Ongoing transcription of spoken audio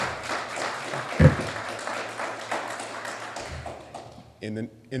In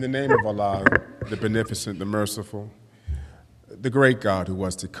the name of Allah, the Beneficent, the Merciful, the great God who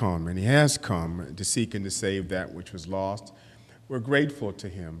was to come, and he has come to seek and to save that which was lost. We're grateful to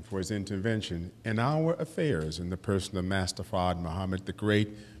him for his intervention in our affairs in the person of Master Fard Muhammad, the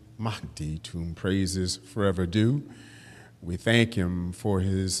great Mahdi, to whom praises forever due. We thank him for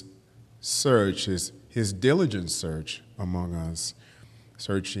his search, his diligent search among us,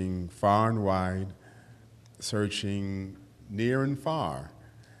 searching far and wide, searching near and far,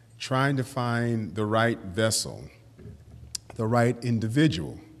 trying to find the right vessel, the right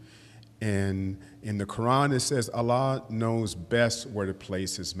individual. And in the Quran, it says Allah knows best where to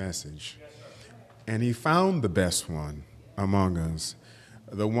place his message. And he found the best one among us,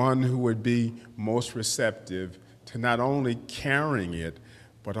 the one who would be most receptive to not only carrying it,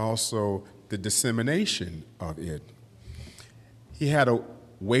 but also the dissemination of it. He had a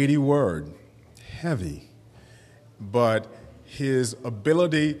weighty word, heavy, but his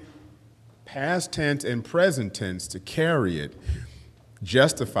ability, past tense and present tense, to carry it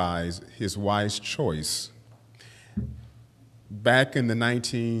justifies his wise choice. Back in the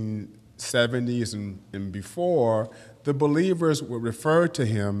 1970s and before, the believers would refer to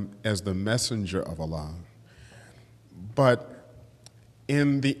him as the messenger of Allah. But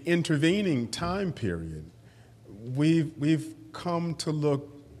in the intervening time period, we've come to look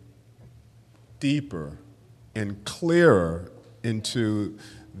deeper and clearer into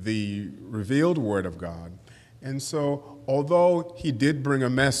the revealed Word of God. And so, although he did bring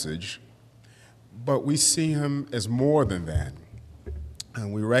a message, but we see him as more than that.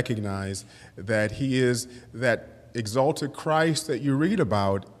 And we recognize that he is that exalted Christ that you read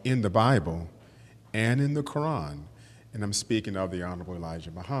about in the Bible and in the Quran. And I'm speaking of the Honorable Elijah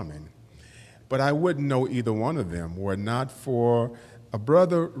Muhammad. But I wouldn't know either one of them were it not for a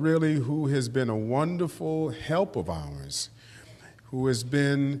brother really who has been a wonderful help of ours, who has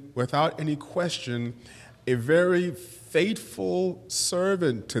been, without any question, a very faithful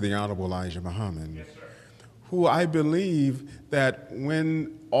servant to the Honorable Elijah Muhammad, yes, who I believe that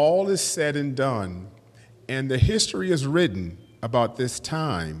when all is said and done, and the history is written about this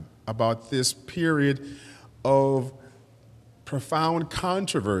time, about this period of profound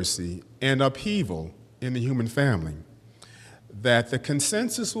controversy and upheaval in the human family, that the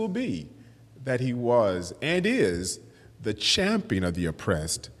consensus will be that he was and is the champion of the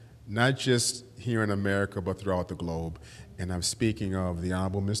oppressed, not just here in America, but throughout the globe. And I'm speaking of the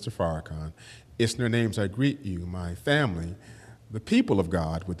Honorable Mr. Farrakhan. It's in their names I greet you, my family, the people of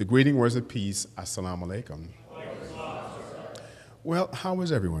God, with the greeting words of peace. Assalamu alaikum. Well, how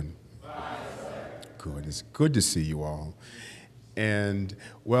is everyone? Good. It's good to see you all. And,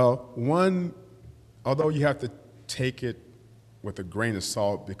 well, although you have to take it with a grain of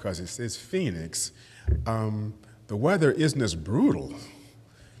salt because it says Phoenix, the weather isn't as brutal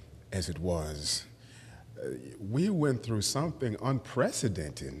as it was. We went through something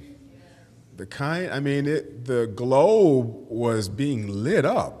unprecedented. The globe was being lit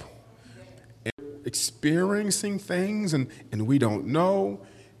up, and experiencing things, and we don't know.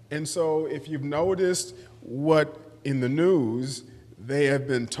 And so if you've noticed what in the news, they have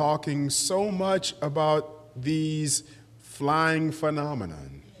been talking so much about these flying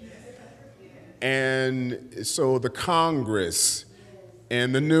phenomenon. And so the Congress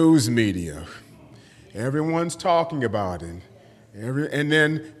and the news media, everyone's talking about it. And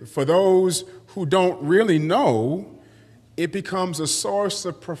then for those who don't really know, it becomes a source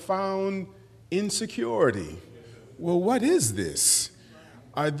of profound insecurity. Well, what is this?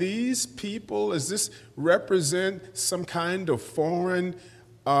 Are these people, does this represent some kind of foreign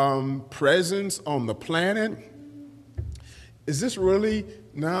presence on the planet? Is this really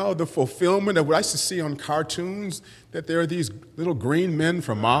now the fulfillment of what I used to see on cartoons, that there are these little green men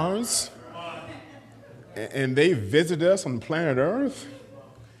from Mars, and they visit us on planet Earth?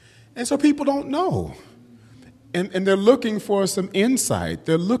 And so people don't know. And they're looking for some insight.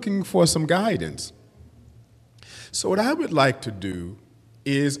 They're looking for some guidance. So what I would like to do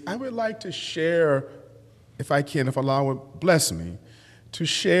is I would like to share, if I can, if Allah would bless me, to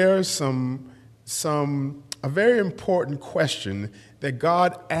share a very important question that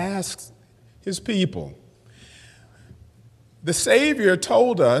God asks his people. The Savior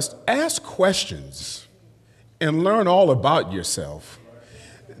told us, ask questions and learn all about yourself.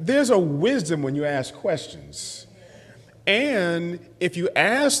 There's a wisdom when you ask questions. And if you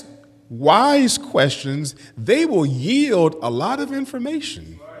ask wise questions, they will yield a lot of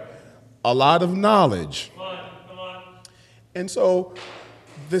information, a lot of knowledge. Come on. And so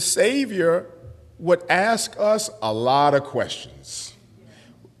the Savior would ask us a lot of questions.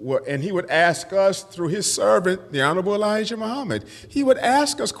 and he would ask us through his servant, the Honorable Elijah Muhammad, he would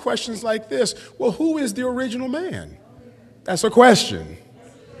ask us questions like this. Well, who is the original man? That's a question.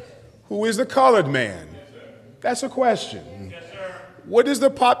 Who is the colored man? That's a question. What is the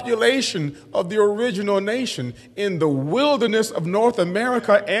population of the original nation in the wilderness of North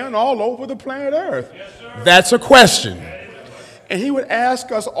America and all over the planet Earth? That's a question. And he would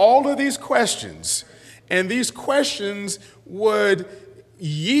ask us all of these questions, and these questions would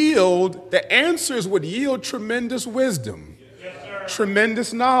yield, the answers would yield tremendous wisdom,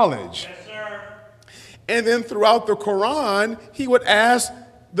 tremendous knowledge. And then throughout the Quran, he would ask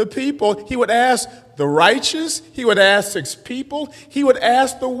the people, he would ask the righteous, he would ask 6 people, he would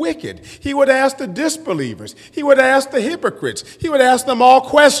ask the wicked, he would ask the disbelievers, he would ask the hypocrites, he would ask them all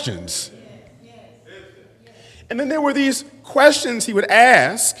questions. And then there were these questions he would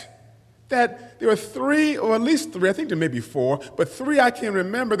ask that there were 3, or at least 3, I think there may be 4, but 3 I can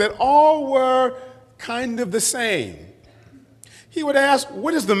remember that all were kind of the same. He would ask,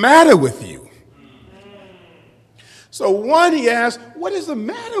 what is the matter with you? So one, he asked, what is the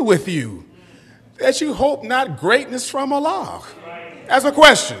matter with you that you hope not greatness from Allah? That's a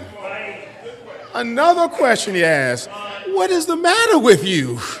question. Another question he asked, what is the matter with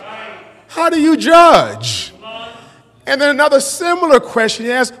you? How do you judge? And then another similar question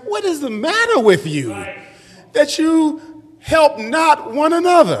he asked, what is the matter with you that you help not one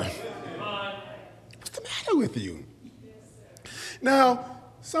another? What's the matter with you? Now,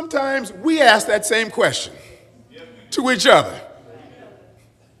 sometimes we ask that same question to each other.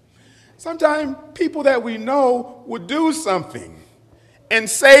 Sometimes people that we know will do something and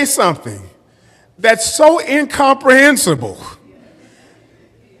say something that's so incomprehensible.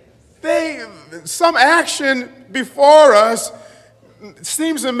 Some action before us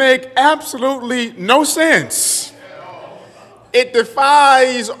seems to make absolutely no sense. It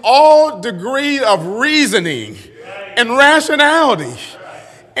defies all degree of reasoning and rationality.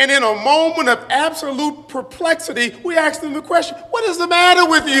 And in a moment of absolute perplexity, we ask them the question, what is the matter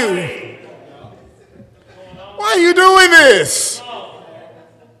with you? Why are you doing this?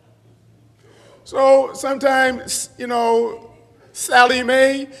 So sometimes, Sally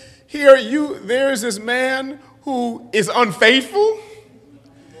Mae, there's this man who is unfaithful.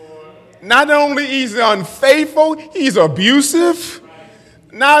 Not only is he unfaithful, he's abusive.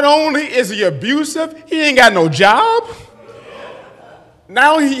 Not only is he abusive, he ain't got no job.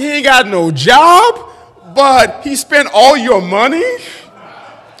 Now he ain't got no job, but he spent all your money.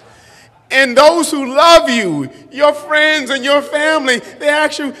 And those who love you, your friends and your family, they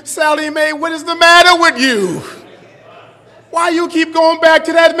ask you, Sally Mae, what is the matter with you? Why you keep going back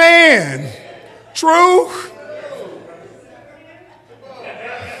to that man? True?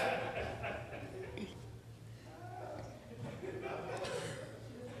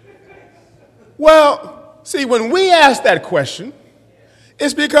 Well, see, when we ask that question,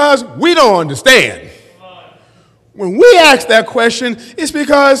 it's because we don't understand. When we ask that question, it's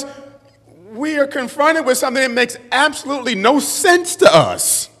because we are confronted with something that makes absolutely no sense to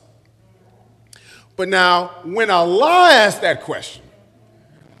us. But now, when Allah asks that question,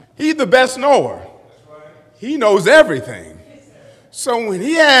 he's the best knower. He knows everything. So when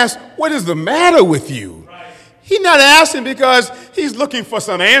he asks, what is the matter with you? He's not asking because he's looking for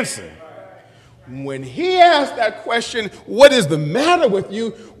some answer. When he asks that question, what is the matter with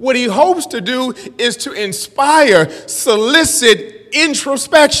you? What he hopes to do is to inspire, solicit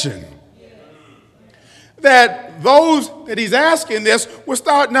introspection. That those that he's asking this will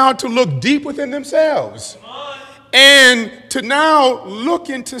start now to look deep within themselves. And to now look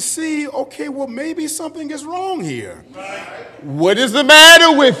and to see, okay, well, maybe something is wrong here. What is the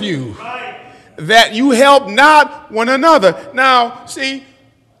matter with you? That you help not one another. Now, see,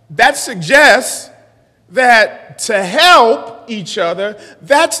 that suggests that to help each other,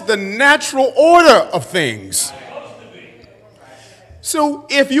 that's the natural order of things. So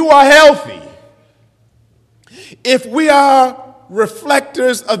if you are healthy, if we are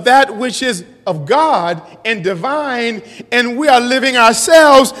reflectors of that which is of God and divine, and we are living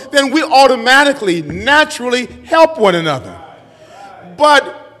ourselves, then we automatically, naturally help one another.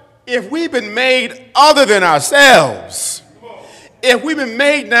 But if we've been made other than ourselves, if we've been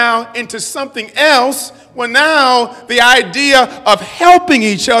made now into something else, well, now the idea of helping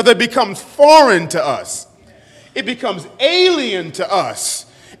each other becomes foreign to us. It becomes alien to us.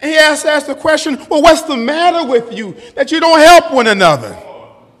 And he has to ask the question, well, what's the matter with you that you don't help one another?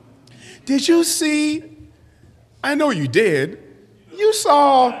 Did you see? I know you did. You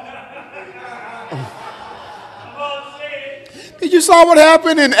saw. Did you saw what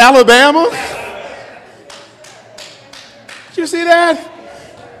happened in Alabama? Did you see that?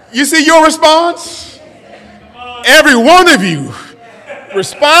 You see your response? Every one of you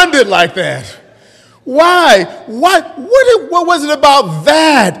responded like that. Why? What was it about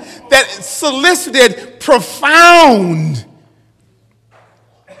that solicited profound,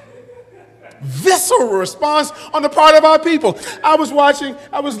 visceral response on the part of our people? I was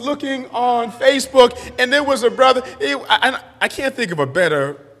looking on Facebook, and there was a brother, I can't think of a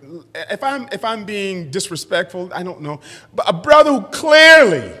better, if I'm being disrespectful, I don't know, but a brother who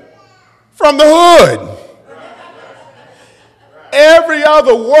clearly, from the hood, every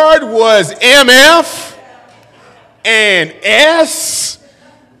other word was MF and S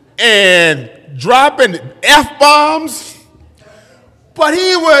and dropping F-bombs. But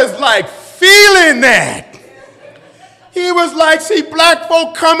he was like feeling that. He was like, see, black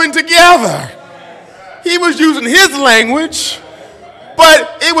folk coming together. He was using his language,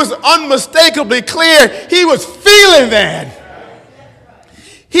 but it was unmistakably clear he was feeling that.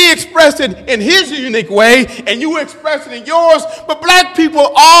 He expressed it in his unique way, and you expressed it in yours, but black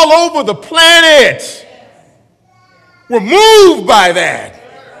people all over the planet were moved by that.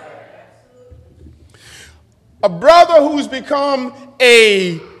 A brother who's become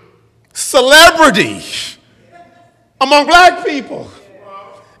a celebrity among black people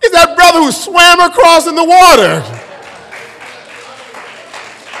is that brother who swam across in the water.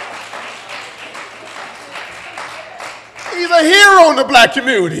 He's a hero in the black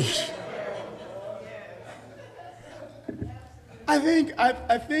community. I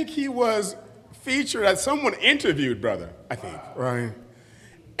think he was featured as someone interviewed, brother, I think, right?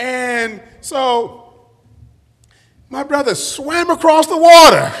 And so my brother swam across the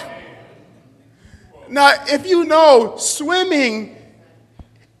water. Now, if you know, swimming,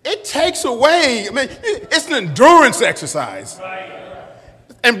 it takes away, it's an endurance exercise.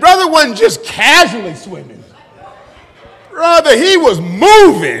 And brother wasn't just casually swimming. Brother, he was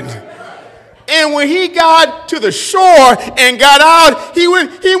moving. And when he got to the shore and got out, he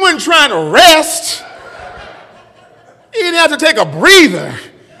wasn't trying to rest. He didn't have to take a breather.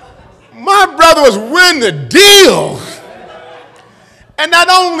 My brother was willing to deal. And not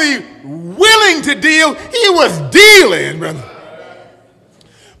only willing to deal, he was dealing, brother.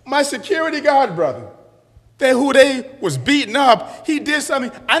 My security guard brother, who they was beating up, he did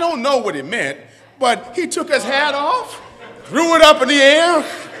something, I don't know what it meant, but he took his hat off, threw it up in the air.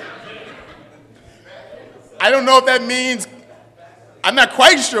 I don't know if that means, I'm not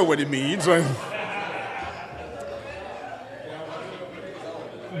quite sure what it means.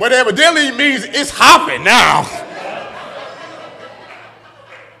 But evidently it means it's hopping now.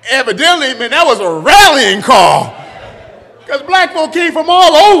 Evidently, man, that was a rallying call. Because black folk came from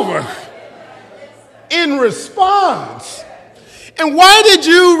all over in response. And why did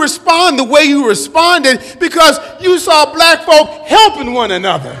you respond the way you responded? Because you saw black folk helping one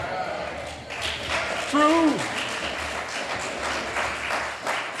another. True.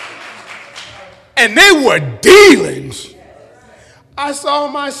 And they were dealing. I saw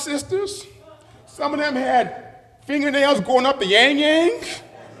my sisters. Some of them had fingernails going up the yang-yang.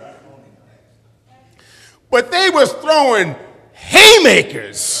 But they was throwing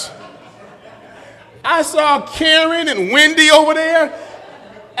haymakers. I saw Karen and Wendy over there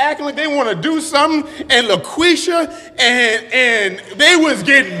acting like they want to do something, and LaQuisha, and they was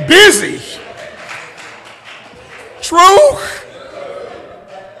getting busy. True?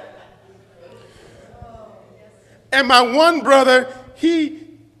 And my one brother, he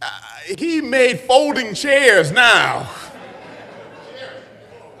made folding chairs now.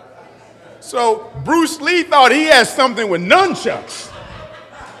 So Bruce Lee thought he had something with nunchucks.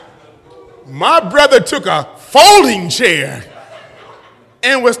 My brother took a folding chair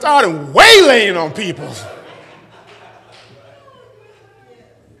and was starting waylaying on people.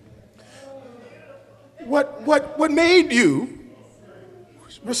 What made you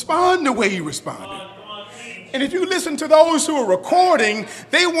respond the way you responded? And if you listen to those who were recording,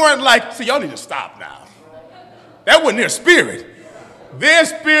 they weren't like, see, y'all need to stop now. That wasn't their spirit. Their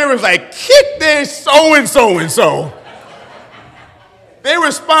spirit was like, kick this so-and-so and so. Their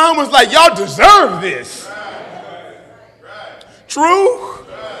response was like, y'all deserve this. True?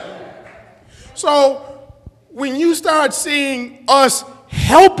 So when you start seeing us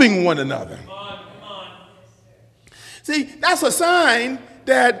helping one another, see, that's a sign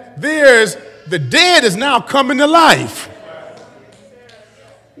that the dead is now coming to life.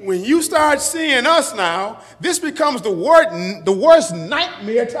 When you start seeing us now, this becomes the worst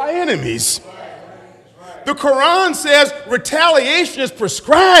nightmare to our enemies. The Quran says retaliation is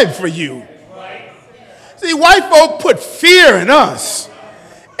prescribed for you. See, white folk put fear in us.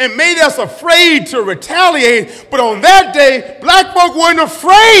 and made us afraid to retaliate. But on that day, black folk weren't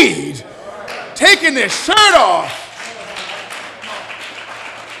afraid, taking their shirt off.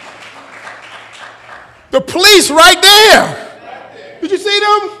 The police right there. Did you see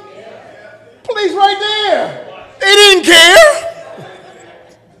them? Police right there. They didn't care.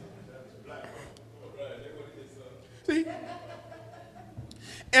 See?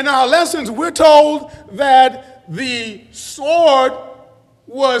 In our lessons, we're told that the sword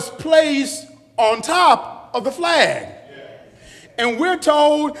was placed on top of the flag. And we're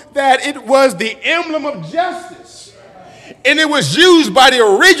told that it was the emblem of justice. And it was used by the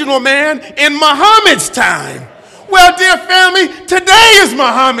original man in Muhammad's time. Well, dear family, today is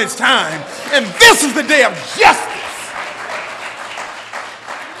Muhammad's time. And this is the day of justice.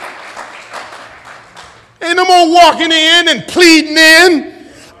 Ain't no more walking in and pleading in.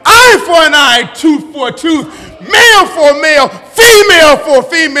 Eye for an eye, tooth for a tooth, male for a male, female for a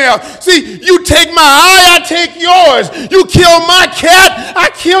female. See, you take my eye, I take yours. You kill my cat, I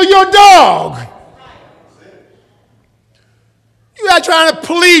kill your dog. You're not trying to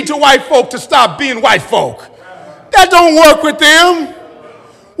plead to white folk to stop being white folk. That don't work with them.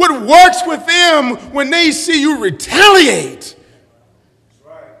 What works with them when they see you retaliate,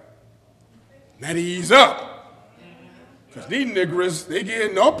 now they ease up. Because these niggers, they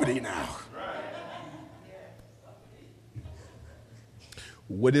getting uppity now.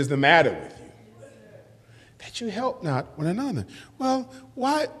 What is the matter with you? That you help not one another. Well,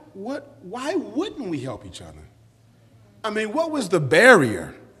 why wouldn't we help each other? I mean, what was the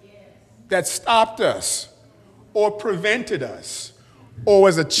barrier that stopped us or prevented us or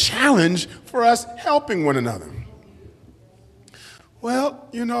was a challenge for us helping one another? Well,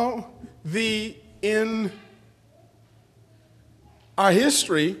 you know, in our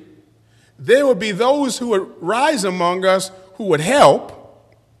history, there would be those who would rise among us who would help,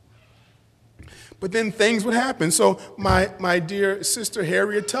 but then things would happen. So my dear sister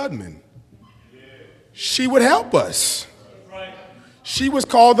Harriet Tubman, she would help us. She was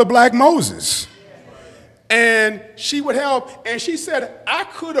called the Black Moses. And she would help. And she said, I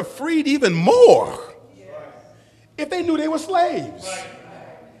could have freed even more if they knew they were slaves.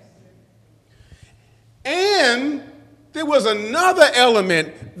 And there was another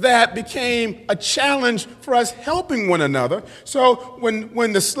element that became a challenge for us helping one another. So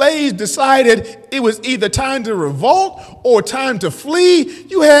when the slaves decided it was either time to revolt or time to flee,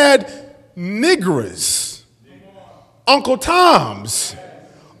 you had niggers, Uncle Toms,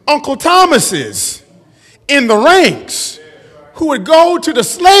 Uncle Thomases in the ranks who would go to the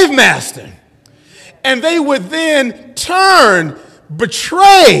slave master, and they would then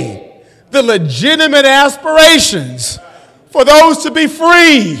betray the legitimate aspirations for those to be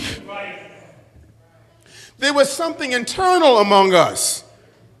free. There was something internal among us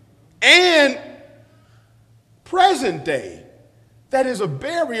and present day that is a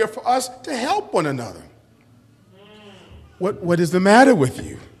barrier for us to help one another. What is the matter with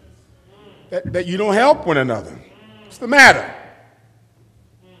you? That you don't help one another. What's the matter?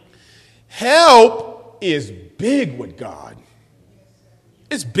 Help is big with God.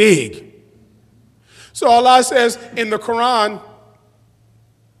 It's big. So Allah says in the Quran,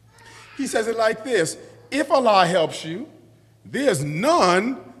 He says it like this: if Allah helps you, there's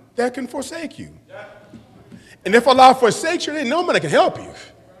none that can forsake you. And if Allah forsakes you, there's no one that can help you.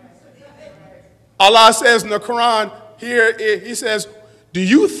 Allah says in the Quran, here He says, do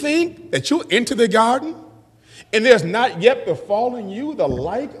you think that you'll enter the garden and there's not yet befallen you the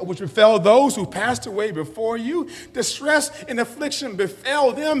like of which befell those who passed away before you? Distress and affliction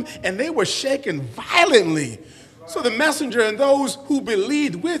befell them, and they were shaken violently. So the messenger and those who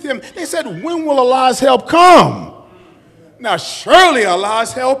believed with him, they said, when will Allah's help come? Now surely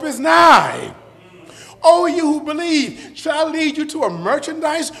Allah's help is nigh. O you who believe, shall I lead you to a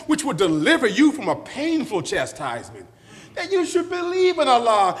merchandise which will deliver you from a painful chastisement? That you should believe in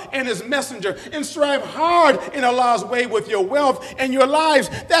Allah and His messenger and strive hard in Allah's way with your wealth and your lives.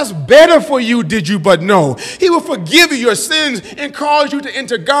 That's better for you, did you but know. He will forgive you your sins and cause you to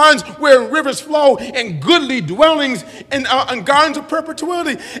enter gardens where rivers flow and goodly dwellings and gardens of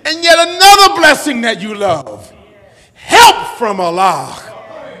perpetuity. And yet another blessing that you love, help from Allah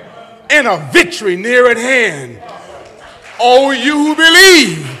and a victory near at hand. O you who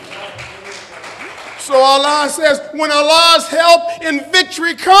believe. So Allah says, when Allah's help and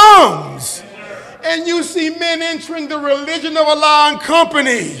victory comes, and you see men entering the religion of Allah and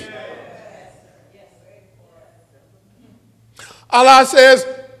company, Allah says,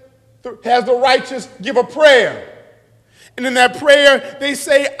 has the righteous give a prayer. And in that prayer, they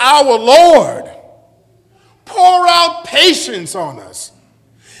say, our Lord, pour out patience on us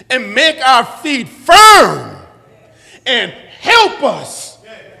and make our feet firm and help us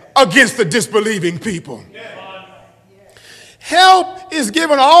against the disbelieving people. Help is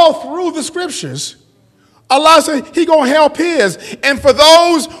given all through the scriptures. Allah said He gonna help His. And for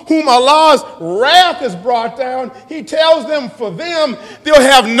those whom Allah's wrath is brought down, He tells them for them, they'll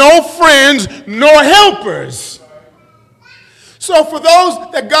have no friends nor helpers. So for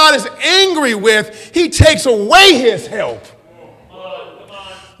those that God is angry with, He takes away His help.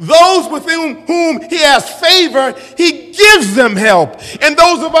 Those with whom He has favor, He gives them help. And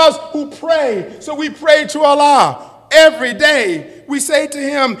those of us who pray, so we pray to Allah every day. We say to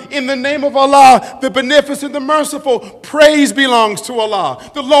Him, in the name of Allah, the beneficent, the merciful, praise belongs to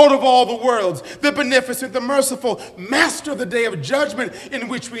Allah, the Lord of all the worlds, the beneficent, the merciful, master of the day of judgment in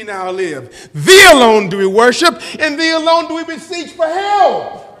which we now live. Thee alone do we worship, and Thee alone do we beseech for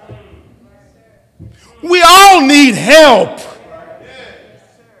help. We all need help.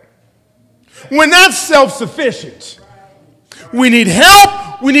 We're not self-sufficient. We need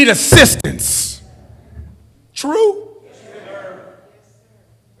help. We need assistance. True?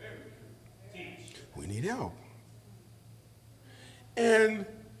 We need help. And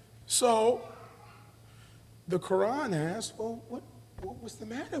so the Quran asks, well, what was the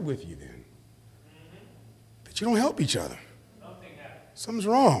matter with you then? That you don't help each other. Something's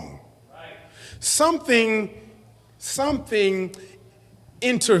wrong. Something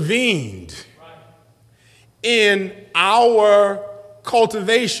intervened in our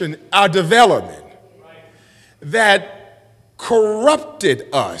cultivation, our development, that corrupted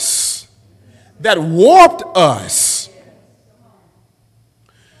us, that warped us.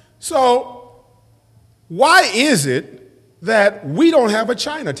 So, why is it that we don't have a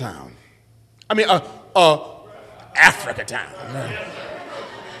Chinatown? I mean, Africa town.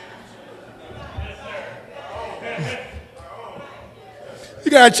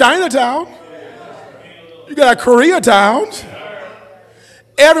 You got a Chinatown. You got a Koreatown.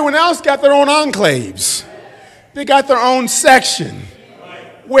 Everyone else got their own enclaves. They got their own section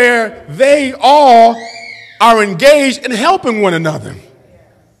where they all are engaged in helping one another.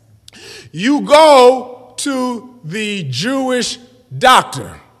 You go to the Jewish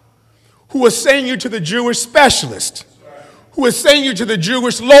doctor who will send you to the Jewish specialist, who will send you to the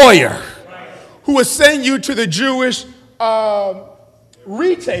Jewish lawyer, who will send you to the Jewish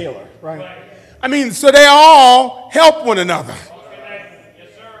retailer, right? I mean, so they all help one another.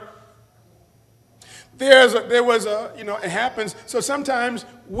 It happens. So sometimes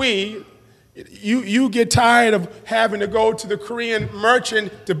you get tired of having to go to the Korean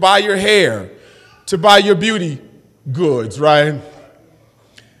merchant to buy your hair, to buy your beauty goods, right?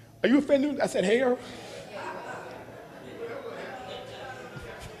 Are you offended? I said hair.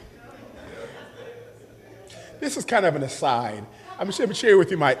 This is kind of an aside. I'm going to share with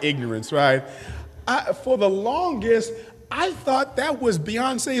you my ignorance, right? For the longest, I thought that was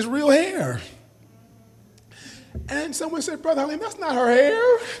Beyonce's real hair. And someone said, Brother Halim, that's not her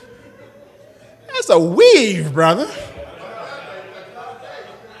hair. That's a weave, brother.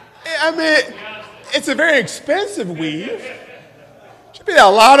 I mean, it's a very expensive weave. Should be a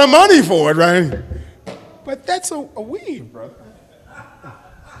lot of money for it, right? But that's a weave, brother.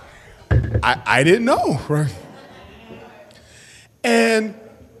 I didn't know, right? And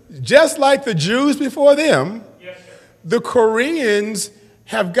just like the Jews before them, the Koreans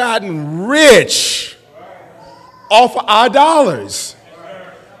have gotten rich off of our dollars.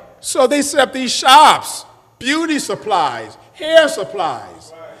 So they set up these shops, beauty supplies, hair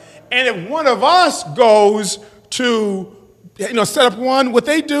supplies. And if one of us goes to, set up one, what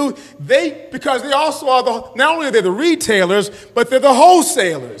they do, because they also are not only are they the retailers, but they're the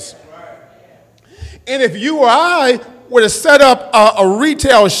wholesalers. And if you or I were to set up a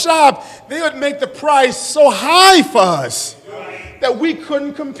retail shop, they would make the price so high for us that we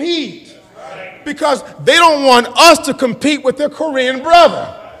couldn't compete. Because they don't want us to compete with their Korean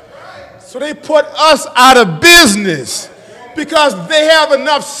brother. So they put us out of business because they have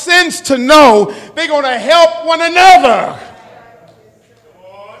enough sense to know they're going to help one another.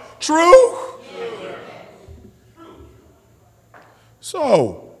 True?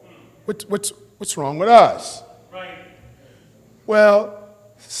 So, what's wrong with us? Well,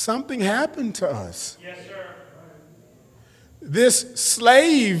 something happened to us. Yes, sir. This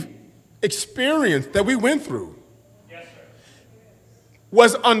slave experience that we went through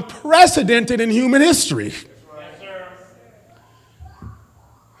was unprecedented in human history. Yes, sir.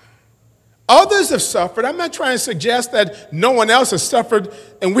 Others have suffered. I'm not trying to suggest that no one else has suffered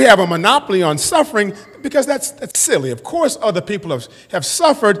and we have a monopoly on suffering, because that's silly. Of course other people have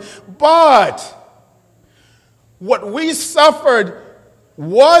suffered, but what we suffered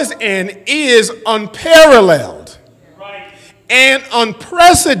was and is unparalleled and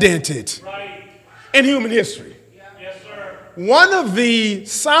unprecedented in human history. One of the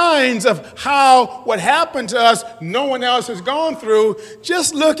signs of how what happened to us no one else has gone through,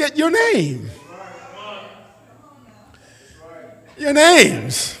 just look at your name. Your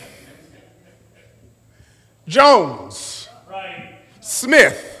names. Jones,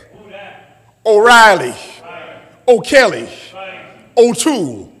 Smith, O'Reilly, O'Kelly,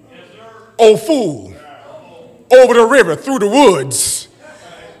 O'Toole, O'Fool, over the river, through the woods.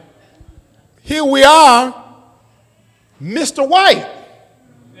 Here we are, Mr. White,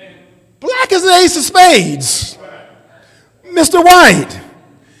 black as an ace of spades, Mr. White.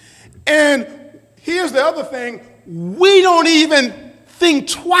 And here's the other thing, we don't even think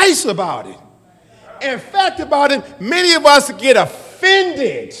twice about it. In fact, about it, many of us get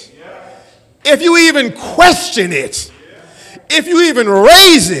offended if you even question it, if you even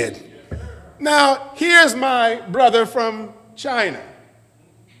raise it. Now, here's my brother from China.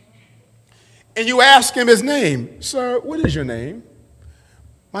 And you ask him his name. Sir, what is your name?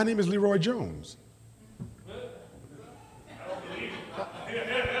 My name is Leroy Jones.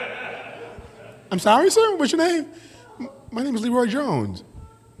 I'm sorry, sir? What's your name? My name is Leroy Jones.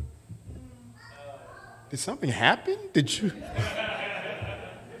 Did something happen? Did you?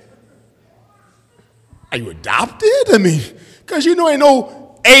 Are you adopted? I mean, because you know ain't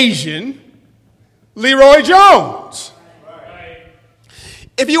no Asian Leroy Jones.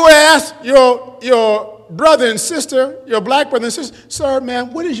 If you were to ask your brother and sister, your black brother and sister, sir,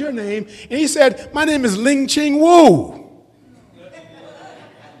 man, what is your name? And he said, my name is Ling Ching Wu.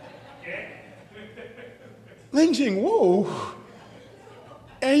 Ling Ching Wu?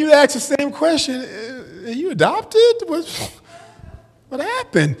 And you ask the same question, are you adopted? What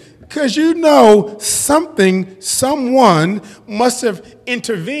happened? Because you know someone must have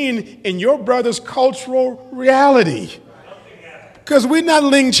intervened in your brother's cultural reality. Because we're not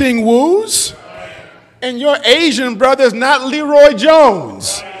Ling Ching Wus, and your Asian brother is not Leroy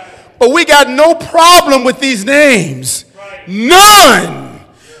Jones. But we got no problem with these names. None.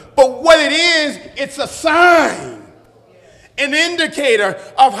 But what it is, it's a sign. An indicator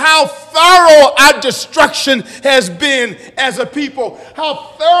of how thorough our destruction has been as a people,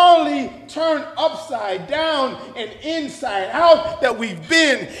 how thoroughly turned upside down and inside out that we've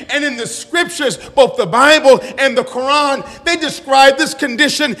been. And in the scriptures, both the Bible and the Quran, they describe this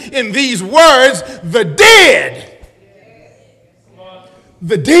condition in these words: the dead.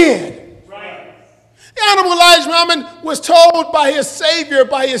 The dead. The Honorable Elijah Muhammad was told by his Savior,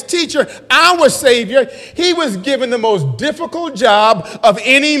 by his teacher, our Savior, he was given the most difficult job of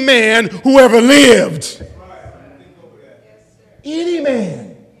any man who ever lived. Any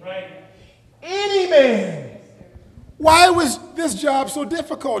man. Any man. Why was this job so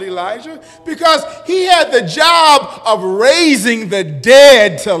difficult, Elijah? Because he had the job of raising the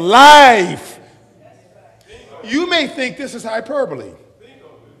dead to life. You may think this is hyperbole.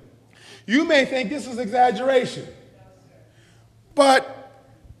 You may think this is exaggeration. But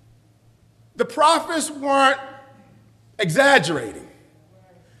the prophets weren't exaggerating.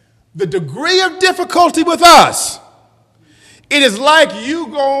 The degree of difficulty with us, it is like you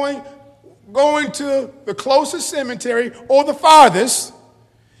going to the closest cemetery or the farthest,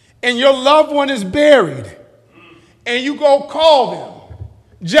 and your loved one is buried, and you go call them.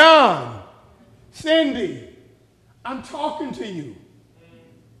 John, Cindy, I'm talking to you.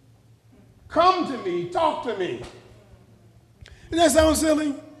 Come to me, talk to me. Doesn't that sound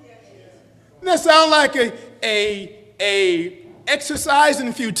silly? Doesn't that sound like a exercise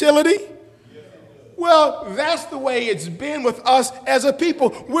in futility? Well, that's the way it's been with us as a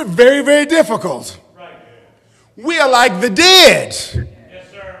people. We're very, very difficult. We are like the dead.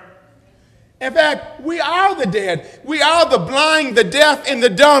 Yes, sir. In fact, we are the dead. We are the blind, the deaf, and the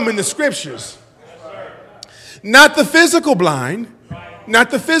dumb in the scriptures. Yes, sir. Not the physical blind.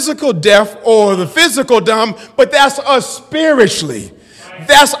 Not the physical deaf or the physical dumb, but that's us spiritually.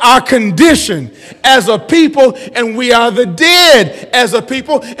 That's our condition as a people, and we are the dead as a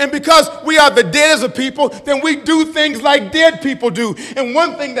people. And because we are the dead as a people, then we do things like dead people do. And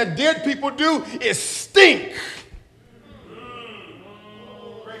one thing that dead people do is stink.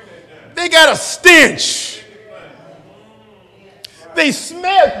 They got a stench. They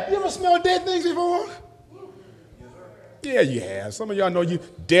smell. You ever smell dead things before? Yeah, you have. Some of y'all know you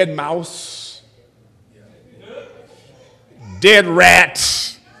dead mouse, dead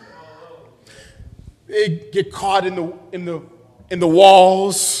rat. They get caught in the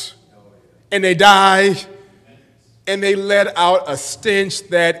walls, and they die, and they let out a stench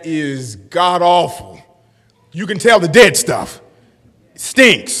that is god awful. You can tell the dead stuff.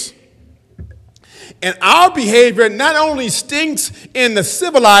 stinks. And our behavior not only stinks in the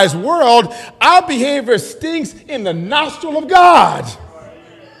civilized world, our behavior stinks in the nostril of God.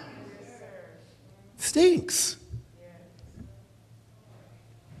 Stinks.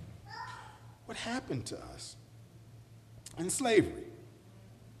 What happened to us in slavery?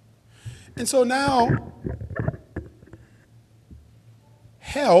 And so now,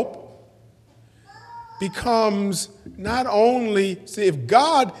 help becomes not only, see, if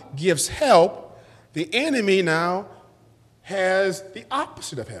God gives help, the enemy now has the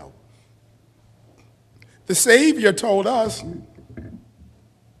opposite of help. The Savior told us,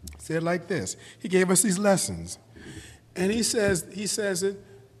 said like this. He gave us these lessons. And he says it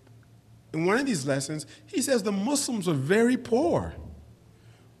in one of these lessons, he says the Muslims were very poor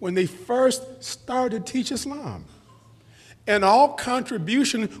when they first started to teach Islam. And all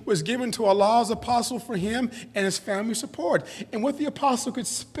contribution was given to Allah's apostle for him and his family support. And what the apostle could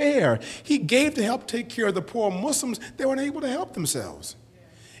spare, he gave to help take care of the poor Muslims that weren't able to help themselves.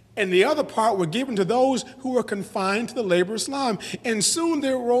 And the other part were given to those who were confined to the labor of Islam. And soon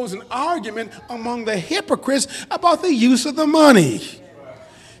there arose an argument among the hypocrites about the use of the money,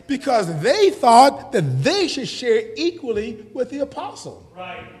 because they thought that they should share equally with the apostle.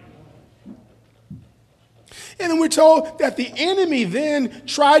 Right. And then we're told that the enemy then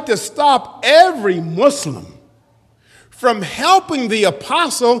tried to stop every Muslim from helping the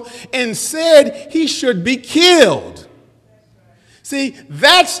apostle and said he should be killed. See,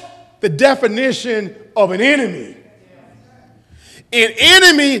 that's the definition of an enemy. An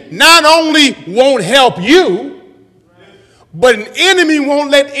enemy not only won't help you, but an enemy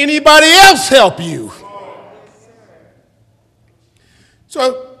won't let anybody else help you.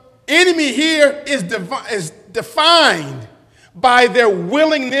 So, enemy here is defined by their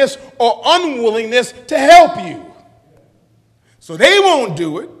willingness or unwillingness to help you. So they won't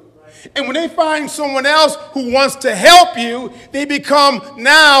do it. And when they find someone else who wants to help you, they become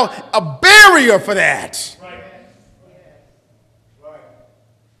now a barrier for that.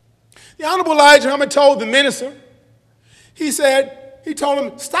 The Honorable Elijah Muhammad told the minister, he told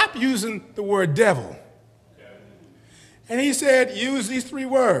him, stop using the word devil. And he said, use these three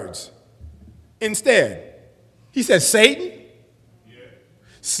words instead. He said, Satan,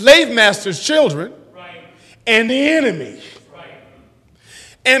 slave master's children, and the enemy.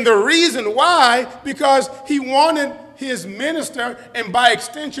 And the reason why, because he wanted his minister, and by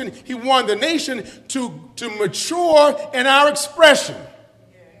extension, he wanted the nation to mature in our expression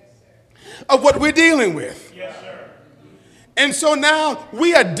of what we're dealing with. Yes, sir. And so now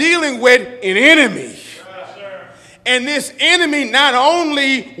we are dealing with an enemy. Yes, sir. And this enemy not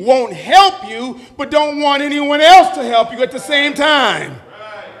only won't help you, but don't want anyone else to help you at the same time.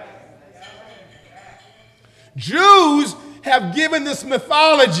 Right. Jews have given this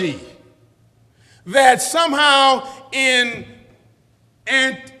mythology that somehow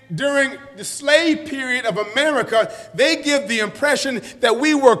during the slave period of America, they give the impression that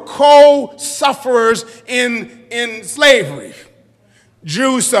we were co-sufferers in slavery.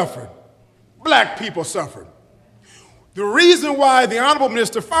 Jews suffered. Black people suffered. The reason why the Honorable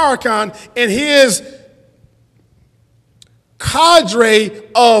Minister Farrakhan and his cadre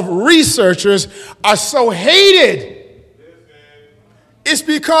of researchers are so hated is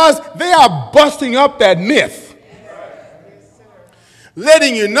because they are busting up that myth,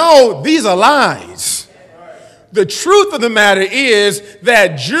 letting you know these are lies. The truth of the matter is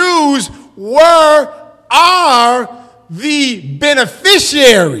that Jews are the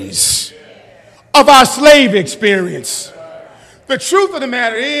beneficiaries of our slave experience. The truth of the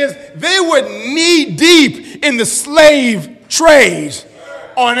matter is they were knee deep in the slave trade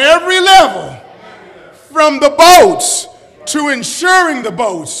on every level, from the boats to insuring the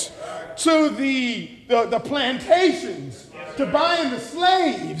boats, to the plantations, to buying the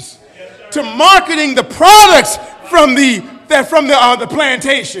slaves, to marketing the products from the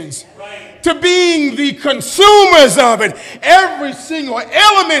plantations, to being the consumers of it. Every single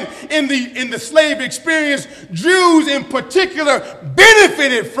element in the slave experience, Jews in particular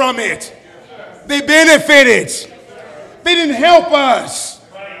benefited from it. They benefited. They didn't help us.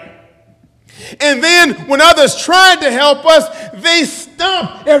 And then when others tried to help us, they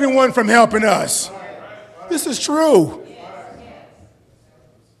stopped everyone from helping us. This is true.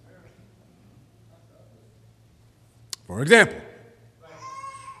 For example,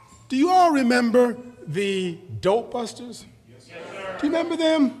 do you all remember the dope busters? Yes, sir. Do you remember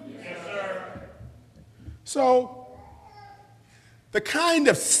them? Yes, sir. So, the kind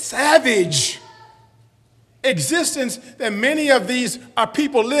of savage existence that many of these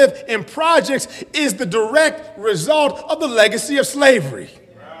people live in projects is the direct result of the legacy of slavery.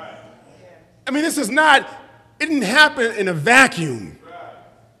 I mean, it didn't happen in a vacuum.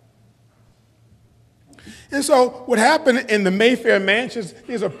 And so what happened in the Mayfair Mansions,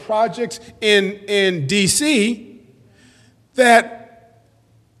 these are projects in D.C. that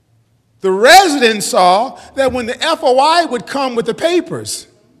the residents saw that when the FOI would come with the papers,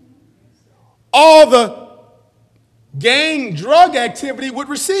 all the gang drug activity would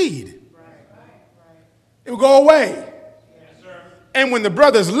recede. It would go away. And when the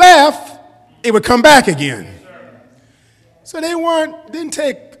brothers left, it would come back again. So didn't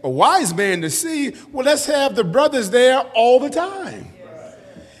take a wise man to see, well, let's have the brothers there all the time.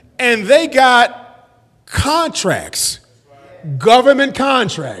 And they got contracts, government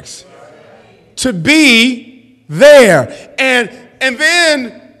contracts, to be there. And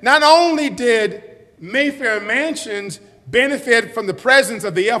then not only did Mayfair Mansions benefit from the presence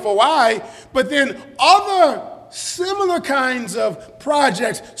of the FOI, but then other similar kinds of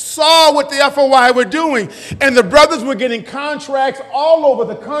projects saw what the FOI were doing, and the brothers were getting contracts all over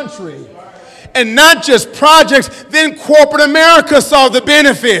the country. And not just projects, then corporate America saw the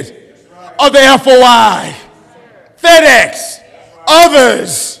benefit of the FOI. FedEx,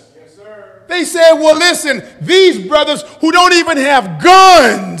 others. They said, well, listen, these brothers who don't even have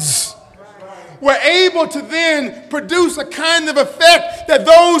guns were able to then produce a kind of effect that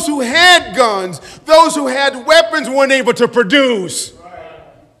those who had guns, those who had weapons weren't able to produce.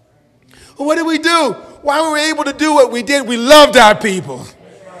 Well, what did we do? Why were we able to do what we did? We loved our people.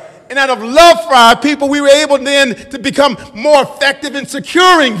 And out of love for our people, we were able then to become more effective in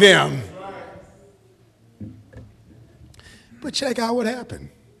securing them. But check out what happened.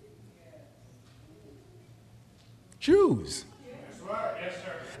 Jews.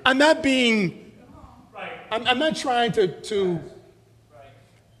 I'm not trying to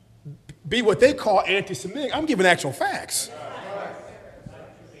be what they call anti-Semitic. I'm giving actual facts.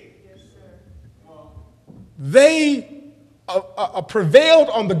 They prevailed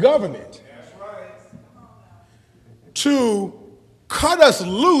on the government to cut us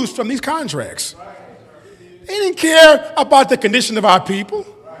loose from these contracts. They didn't care about the condition of our people.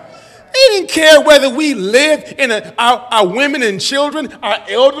 They didn't care whether we lived in our women and children, our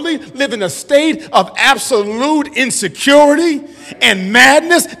elderly, lived in a state of absolute insecurity and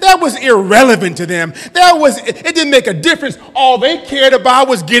madness. That was irrelevant to them. It didn't make a difference. All they cared about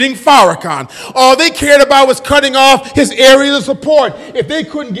was getting Farrakhan. All they cared about was cutting off his areas of support. If they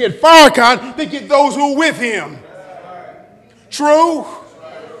couldn't get Farrakhan, they get those who were with him. True?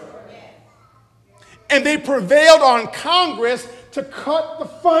 And they prevailed on Congress to cut the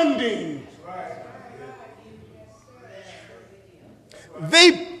funding.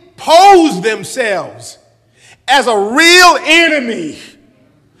 They posed themselves as a real enemy.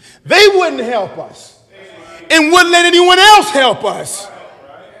 They wouldn't help us and wouldn't let anyone else help us.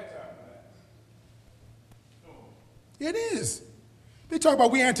 It is. They talk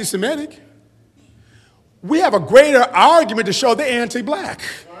about we anti-Semitic. We have a greater argument to show they're anti-black.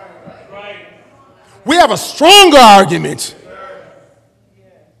 We have a stronger argument.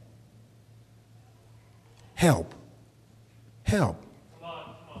 Help. Help.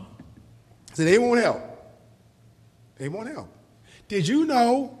 So they won't help. They won't help. Did you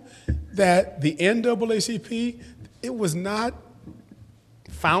know that the NAACP, it was not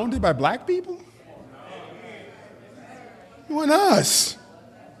founded by black people? It wasn't us.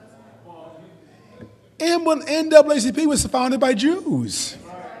 And when NAACP was founded by Jews.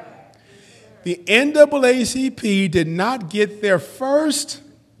 The NAACP did not get their first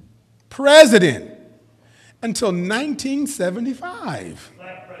president until 1975.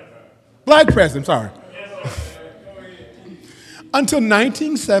 Black president, sorry. Until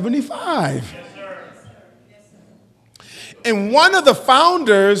 1975. And one of the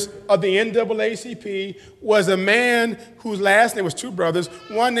founders of the NAACP was a man whose last name was two brothers,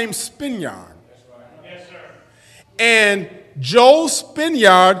 one named Spinyard. And Joel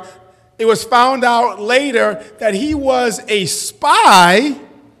Spinyard, it was found out later that he was a spy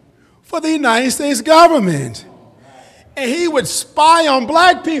for the United States government. And he would spy on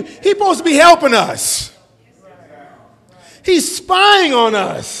black people. He's supposed to be helping us. He's spying on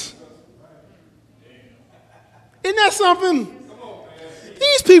us. Isn't that something?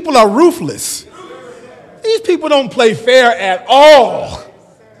 These people are ruthless. These people don't play fair at all.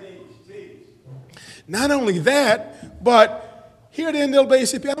 Not only that, but here at the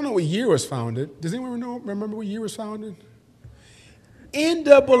NAACP, I don't know what year it was founded. Does anyone remember what year it was founded?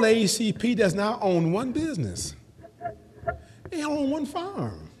 NAACP does not own one business. They own one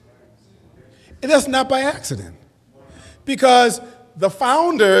farm. And that's not by accident. Because the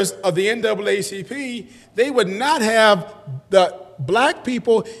founders of the NAACP, they would not have the black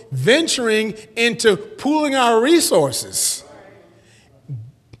people venturing into pooling our resources,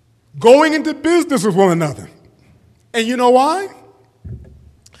 going into business with one another. And you know why?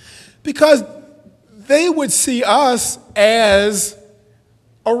 Because they would see us as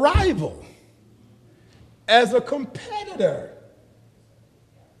a rival, as a competitor.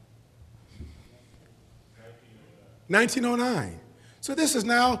 1909. So this is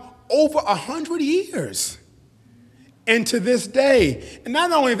now over 100 years. And to this day, and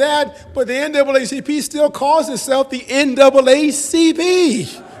not only that, but the NAACP still calls itself the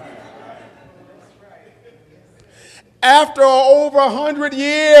NAACP. After over 100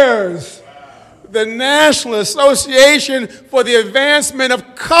 years, the National Association for the Advancement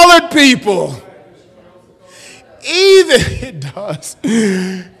of Colored People, even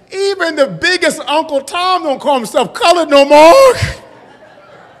the biggest Uncle Tom don't call himself colored no more.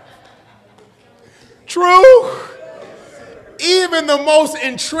 True? Even the most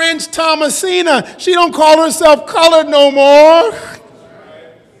entrenched Thomasina, she don't call herself colored no more.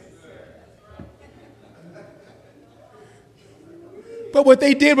 But what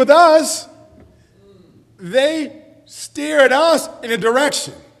they did with us, they steered us in a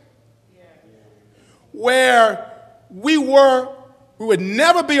direction where we would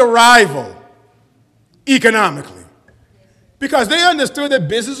never be a rival economically, because they understood that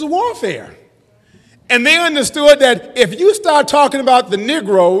business is warfare. And they understood that if you start talking about the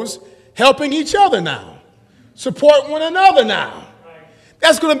Negroes helping each other now, support one another now,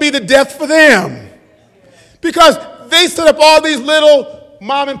 that's going to be the death for them. Because they set up all these little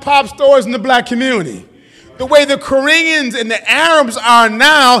mom and pop stores in the black community. The way the Koreans and the Arabs are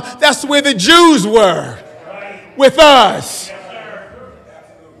now, that's the way the Jews were with us.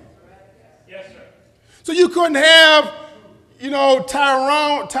 So you couldn't have,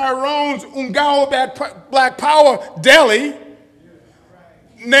 Tyrone's Ungao Black Power Deli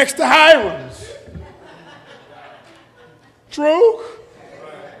next to Hiram's. True?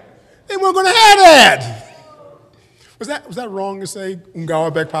 They weren't going to have that. Was that wrong to say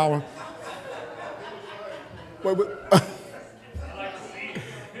Ungao Black Power?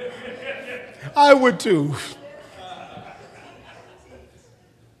 I would too.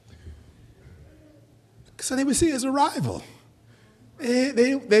 So they would see it as a rival. And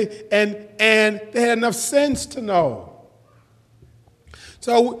they had enough sense to know.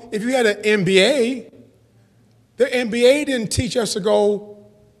 So if you had an MBA, the MBA didn't teach us to go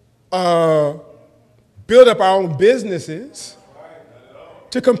build up our own businesses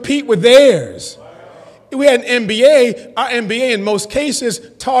to compete with theirs. If we had an MBA, our MBA in most cases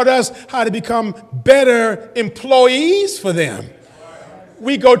taught us how to become better employees for them.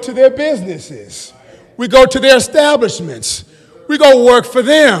 We go to their businesses. We go to their establishments. We go work for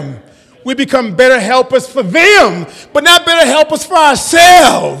them. We become better helpers for them, but not better helpers for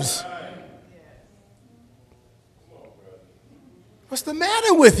ourselves. What's the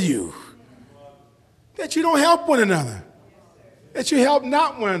matter with you? That you don't help one another. That you help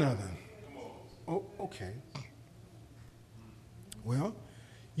not one another. Oh, okay. Well,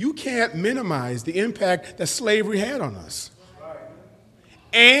 you can't minimize the impact that slavery had on us.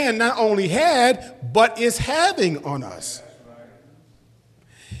 And not only had, but is having on us.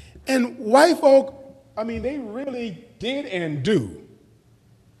 And white folk, they really did and do,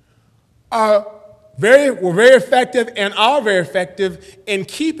 were very effective and are very effective in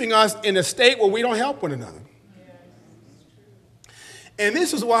keeping us in a state where we don't help one another. And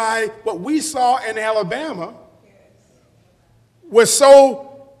this is why what we saw in Alabama was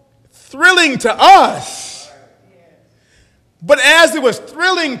so thrilling to us. But as it was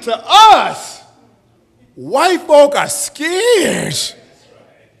thrilling to us, white folk are scared.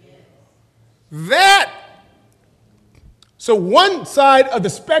 So one side of the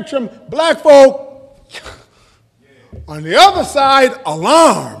spectrum, black folk, on the other side,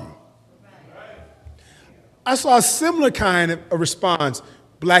 alarm. I saw a similar kind of a response,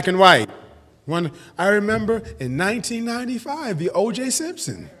 black and white. I remember in 1995, the O.J.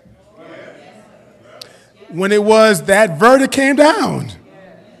 Simpson. When it was that verdict came down.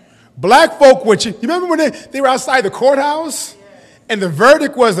 Black folk were, you remember when they were outside the courthouse and the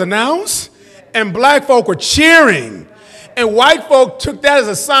verdict was announced and black folk were cheering and white folk took that as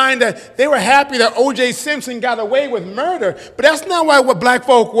a sign that they were happy that O.J. Simpson got away with murder. But that's not why what black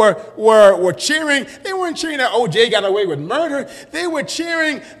folk were cheering. They weren't cheering that O.J. got away with murder. They were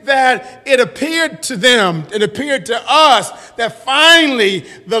cheering that it appeared to them, it appeared to us that finally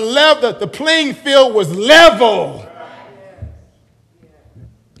the playing field was level.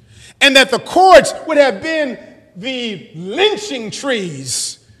 and that the courts would have been the lynching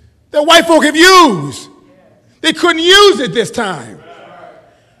trees that white folk have used. They couldn't use it this time.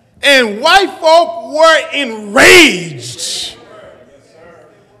 And white folk were enraged,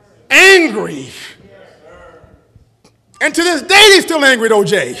 angry. And to this day, they're still angry at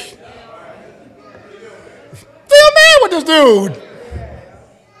OJ. Still mad with this dude.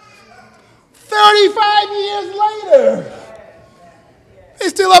 35 years later, they're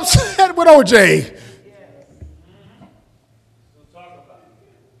still upset with OJ.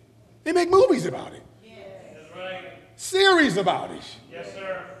 They make movies about it. Series about it. Yes,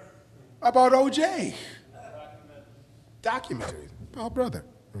 sir. About OJ. Documentary. Oh, brother.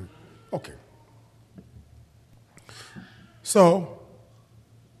 Okay. So,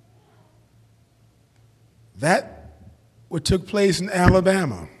 that what took place in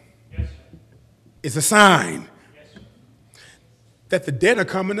Alabama is a sign that the dead are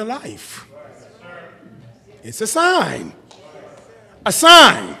coming to life. It's a sign. A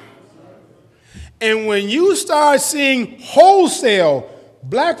sign. And when you start seeing wholesale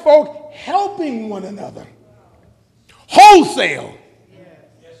black folk helping one another, wholesale,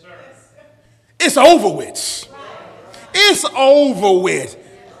 it's over with. It's over with.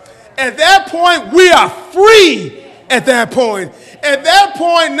 At that point, we are free at that point. At that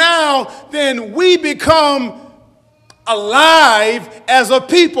point now, then we become alive as a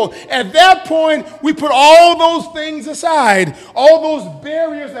people. At that point, we put all those things aside, all those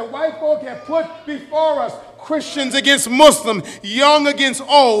barriers that white folk have put before us. Christians against Muslim, young against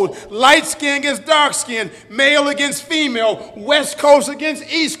old, light skin against dark skin, male against female, West Coast against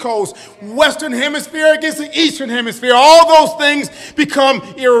East Coast, Western Hemisphere against the Eastern Hemisphere. All those things become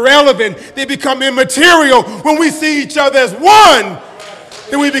irrelevant. They become immaterial when we see each other as one.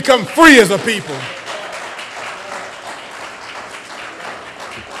 Then we become free as a people.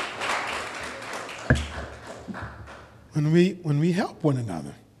 When we help one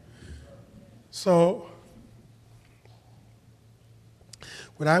another. So,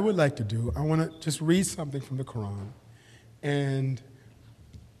 what I would like to do, I want to just read something from the Quran, and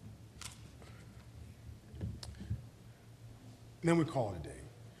then we call it a day.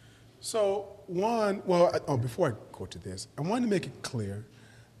 So before I go to this, I want to make it clear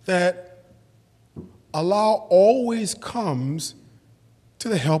that Allah always comes to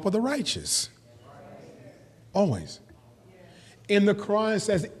the help of the righteous. Always. In the Quran, it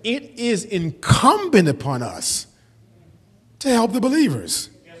says it is incumbent upon us to help the believers.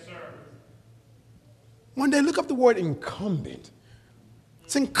 Yes, sir. One day, look up the word incumbent.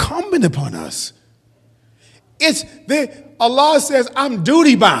 It's incumbent upon us. Allah says, I'm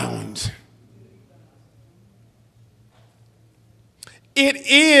duty bound. It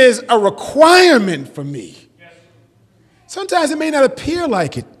is a requirement for me. Yes. Sometimes it may not appear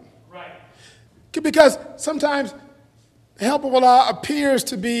like it. Right. Because sometimes the help of Allah appears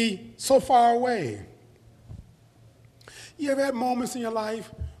to be so far away. You ever had moments in your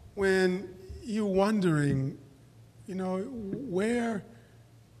life when you're wondering,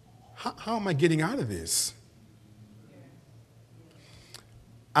 how am I getting out of this?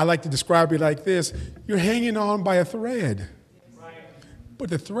 I like to describe it like this. You're hanging on by a thread, but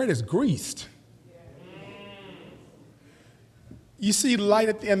the thread is greased. You see light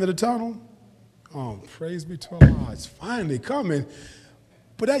at the end of the tunnel? Oh, praise be to Allah. It's finally coming.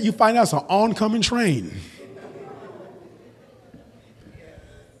 But that you find out it's an oncoming train.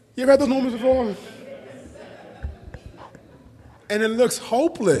 You ever had those moments before? And it looks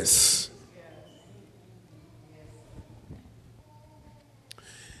hopeless.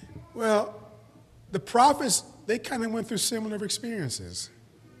 Well, the prophets, they kind of went through similar experiences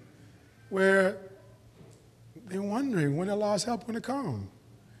where they're wondering when Allah's help going to come.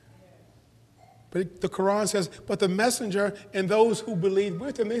 But the Quran says, but the messenger and those who believed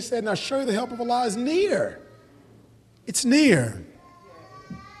with him, they said, now surely the help of Allah is near. It's near.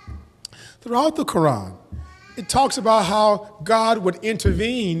 Throughout the Quran, it talks about how God would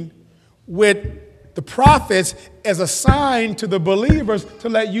intervene with the prophets as a sign to the believers to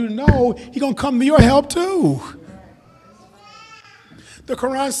let you know He's going to come to your help too. The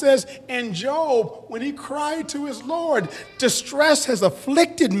Quran says, and Job, when he cried to his Lord, distress has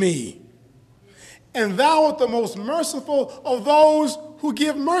afflicted me, and thou art the most merciful of those who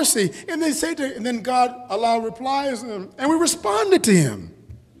give mercy. And they say and then Allah replies to them, and we responded to him.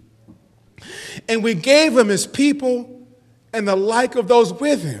 And we gave him his people and the like of those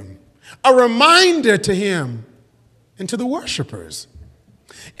with him, a reminder to him and to the worshipers.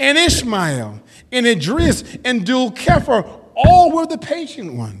 And Ishmael, and Idris, and Dul-Kefar, all were the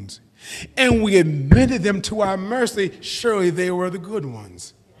patient ones. And we admitted them to our mercy. Surely they were the good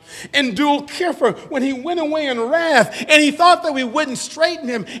ones. And Abdul, when he went away in wrath, and he thought that we wouldn't straighten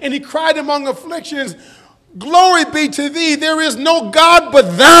him, and he cried among afflictions, glory be to thee, there is no God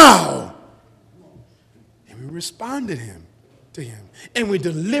but thou. And we responded to him, and we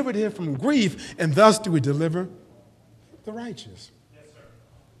delivered him from grief, and thus do we deliver the righteous. Yes, sir.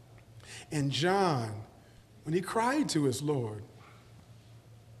 And John, when he cried to his Lord,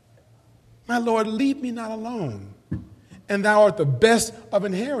 my Lord, leave me not alone, and thou art the best of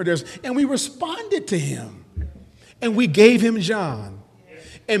inheritors. And we responded to him, and we gave him John,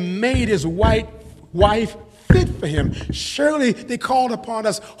 and made his wife fit for him. Surely they called upon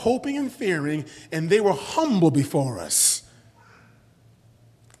us, hoping and fearing, and they were humble before us.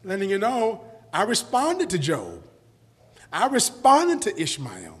 Letting you know, I responded to Job. I responded to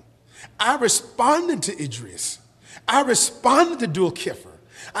Ishmael. I responded to Idris. I responded to Abdul.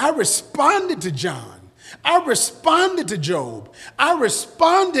 I responded to John. I responded to Job. I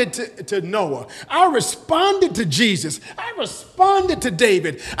responded to Noah. I responded to Jesus. I responded to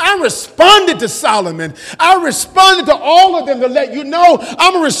David. I responded to Solomon. I responded to all of them to let you know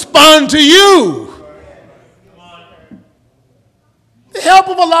I'm going to respond to you. The help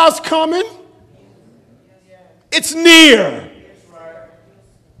of Allah is coming. It's near.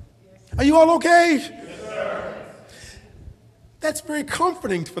 Are you all okay? Yes, sir. That's very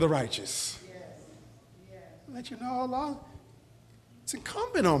comforting for the righteous. Let you know, Allah, it's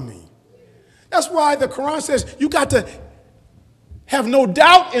incumbent on me. That's why the Quran says you got to have no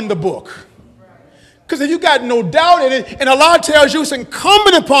doubt in the book. Because if you got no doubt in it, and Allah tells you it's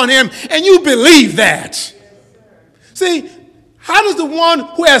incumbent upon him, and you believe that. See, how does the one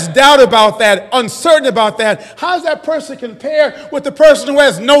who has doubt about that, uncertain about that, how does that person compare with the person who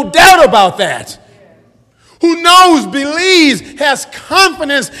has no doubt about that? Who knows, believes, has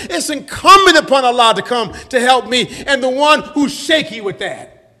confidence, it's incumbent upon Allah to come to help me, and the one who's shaky with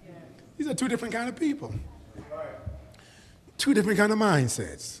that. These are two different kind of people. Two different kind of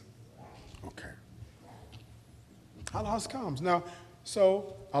mindsets. Okay. Allah comes. Now,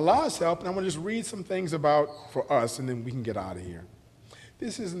 so Allah's help, and I'm going to just read some things for us, and then we can get out of here.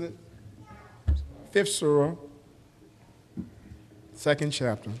 This is in the 5th surah, 2nd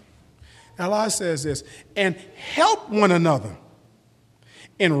chapter. Allah says this, and help one another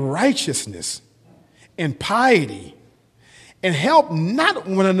in righteousness and piety, and help not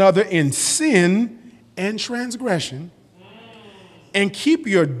one another in sin and transgression, and keep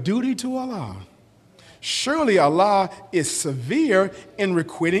your duty to Allah. Surely Allah is severe in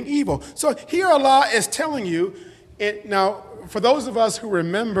requiting evil. So here Allah is telling you, now for those of us who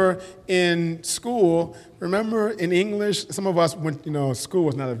remember in school, remember in English, some of us went, school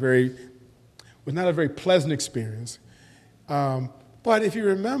was not a very pleasant experience. But if you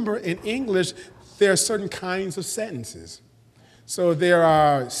remember in English, there are certain kinds of sentences. So there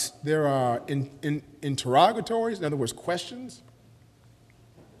are interrogatories, in other words, questions.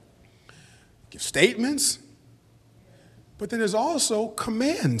 Give statements, but then there's also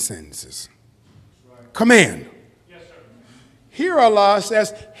command sentences. Right. Command. Yes, sir. Here Allah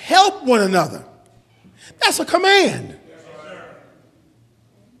says, help one another. That's a command. Yes, sir.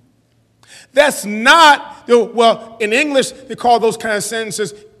 That's not, well, in English, they call those kind of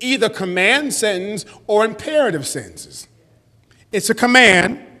sentences either command sentence or imperative sentences. It's a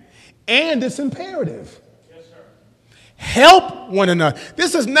command and it's imperative. Yes, sir. Help one another.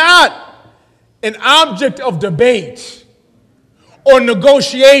 This is not an object of debate or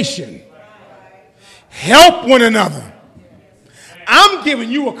negotiation. Help one another. I'm giving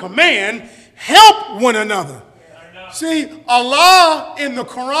you a command. Help one another. See, Allah in the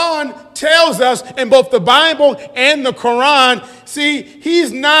Quran tells us, in both the Bible and the Quran, see,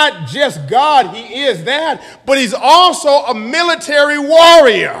 he's not just God, he is that, but he's also a military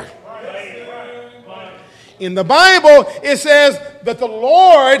warrior. In the Bible, it says that the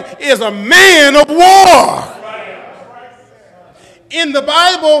Lord is a man of war. In the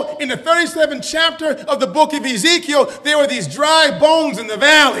Bible, in the 37th chapter of the book of Ezekiel, there were these dry bones in the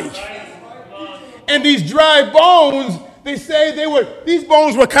valley. And these dry bones, they say these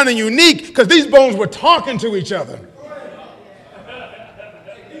bones were kind of unique because these bones were talking to each other.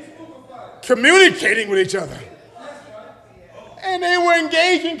 Communicating with each other. And they were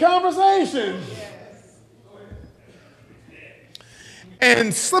engaged in conversation.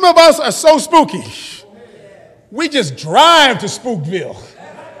 And some of us are so spooky. We just drive to Spookville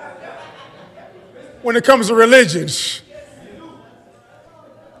when it comes to religion.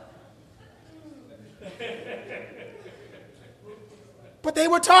 But they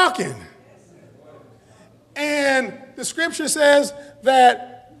were talking. And the scripture says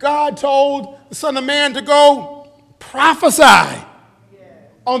that God told the Son of Man to go prophesy.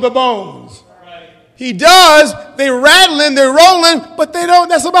 on the bones. He does. They're rattling, they're rolling, but they don't.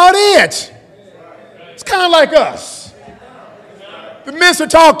 That's about it. It's kind of like us. The minister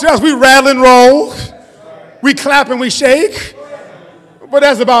talk to us. We rattle and roll. We clap and we shake. But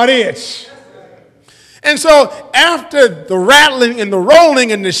that's about it. And so after the rattling and the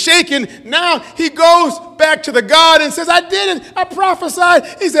rolling and the shaking, now he goes back to the God and says, I didn't. I prophesied.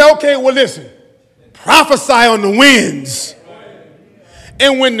 He said, okay, well, listen. Prophesy on the winds.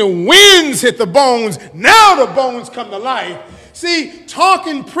 And when the winds hit the bones, now the bones come to life. See,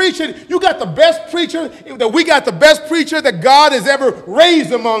 talking, preaching, you got the best preacher, that we got the best preacher that God has ever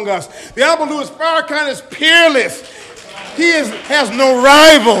raised among us. The Honorable Louis Farrakhan is peerless. He has no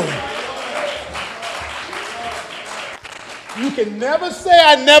rival. You can never say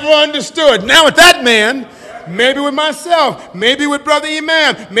I never understood. Now with that man, maybe with myself, maybe with Brother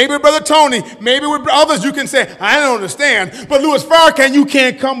Imam, maybe with Brother Tony, maybe with others, you can say, I don't understand. But Louis Farrakhan, you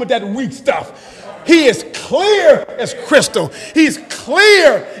can't come with that weak stuff. He is clear as crystal. He's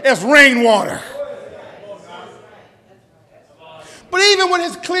clear as rainwater. But even with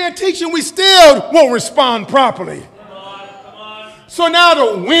his clear teaching, we still won't respond properly. So now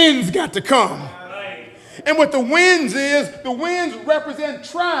the winds got to come. And what the winds is, the winds represent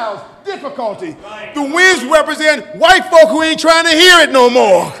trials, difficulty. The winds represent white folk who ain't trying to hear it no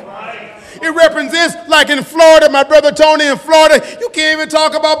more. It represents, like in Florida, my brother Tony in Florida, you can't even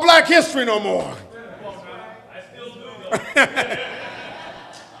talk about black history no more.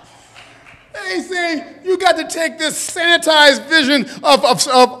 They say you got to take this sanitized vision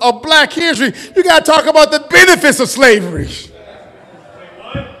of black history. You got to talk about the benefits of slavery.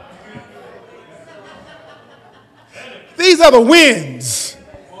 These are the winds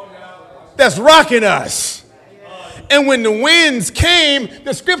that's rocking us. And when the winds came,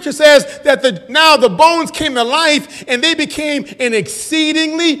 the scripture says that now the bones came to life and they became an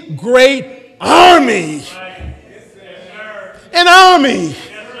exceedingly great army. An army.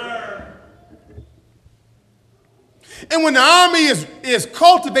 And when the army is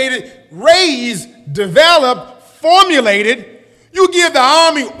cultivated, raised, developed, formulated, you give the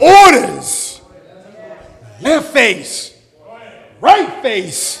army orders. Left face, right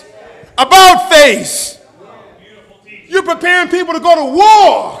face, about face. You're preparing people to go to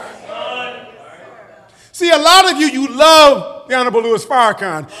war. See, a lot of you love the Honorable Louis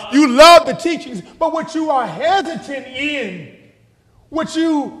Farrakhan. You love the teachings, but what you are hesitant in, what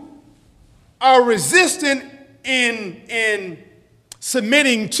you are resistant in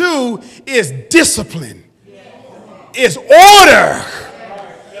submitting to is discipline, is order,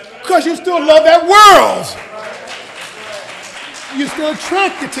 because you still love that world. You're still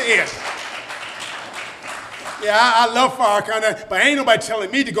attracted to it. Yeah, I love Farrakhan, but ain't nobody telling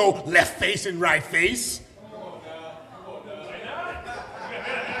me to go left face and right face.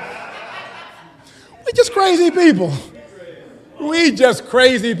 We just crazy people. We just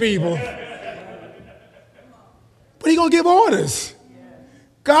crazy people. But he gonna give orders.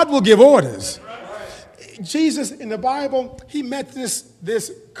 God will give orders. Jesus in the Bible, he met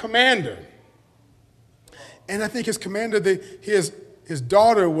this commander. And I think his commander, his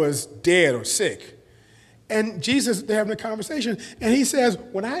daughter was dead or sick. And Jesus, they're having a conversation, and he says,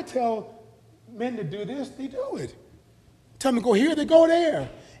 when I tell men to do this, they do it. Tell them to go here, they go there.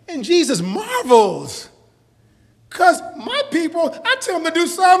 And Jesus marvels. Because my people, I tell them to do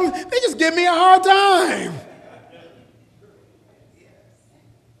something, they just give me a hard time.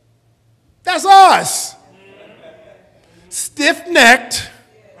 That's us. Stiff-necked,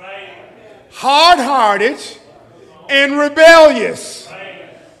 hard-hearted, and rebellious.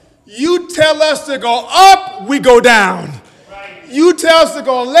 You tell us to go up, we go down. You tell us to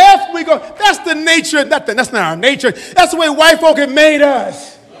go left, we go. That's the nature. That's not our nature. That's the way white folk have made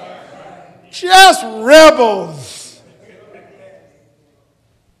us. Just rebels.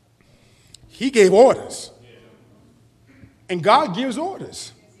 He gave orders. And God gives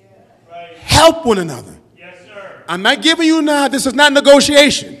orders. Help one another. I'm not giving you now, this is not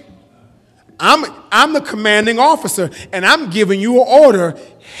negotiation. I'm the commanding officer, and I'm giving you an order.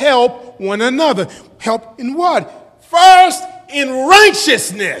 Help one another. Help in what? First, in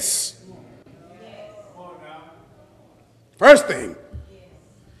righteousness. First thing.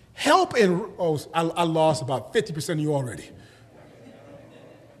 Help in, I lost about 50% of you already.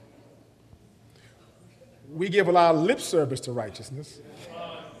 We give a lot of lip service to righteousness.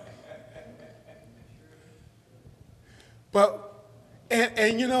 But,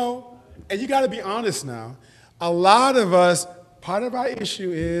 and you know, and you got to be honest now, a lot of us, part of our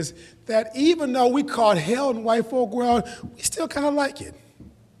issue is that even though we call it hell in white folk world, we still kind of like it.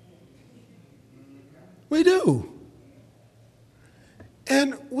 We do.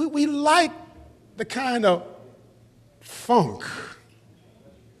 And we like the kind of funk.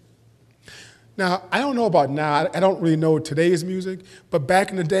 Now, I don't know about now. I don't really know today's music, but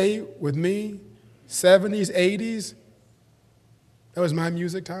back in the day with me, 70s, 80s, that was my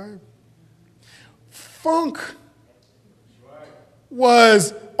music time. Funk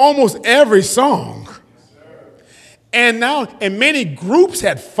was almost every song. And many groups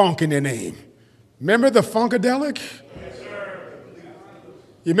had funk in their name. Remember the Funkadelic?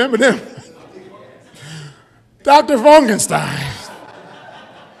 You remember them? Dr. Funkenstein.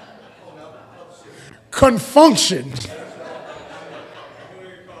 Confunction.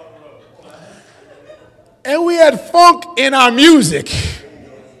 And we had funk in our music.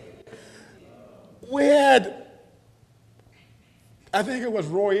 We had, I think it was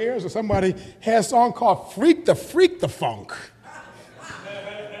Roy Ayers or somebody had a song called Freak the Funk.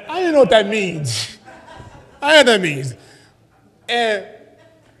 I didn't know what that means.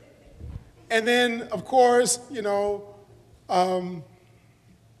 And then, of course,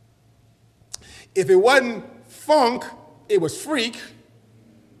 if it wasn't funk, it was freak.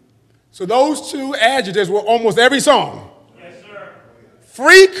 So those two adjectives were almost every song. Yes, sir.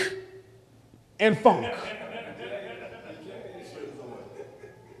 Freak and funk.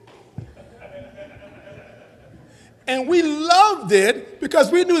 And we loved it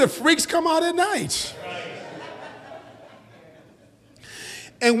because we knew the freaks come out at night.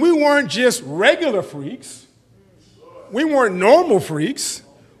 And we weren't just regular freaks. We weren't normal freaks.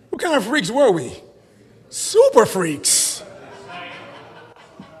 What kind of freaks were we? Super freaks.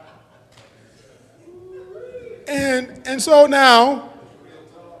 And so now,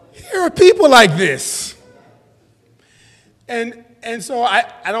 here are people like this. And so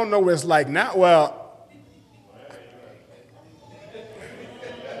I don't know what it's like now. Well,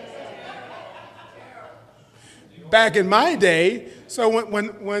 back in my day, so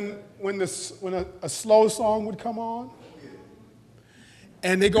when a slow song would come on,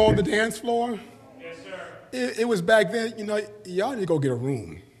 and they go on the dance floor, yes, sir. It was back then, y'all need to go get a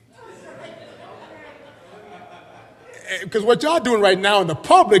room. Because what y'all doing right now in the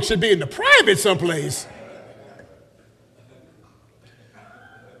public should be in the private someplace.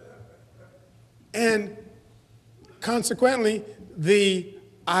 And consequently, the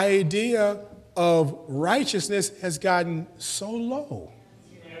idea of righteousness has gotten so low.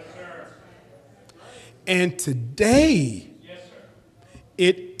 Yes, sir. And today, yes,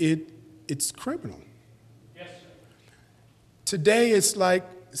 sir. It's criminal. Yes, sir. Today it's like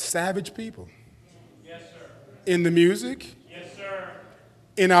savage people. Yes, sir. In the music. Yes, sir.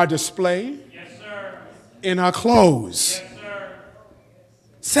 In our display. Yes, sir. In our clothes. Yes, sir.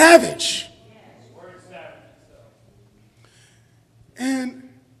 Savage.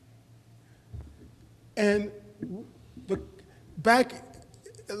 And back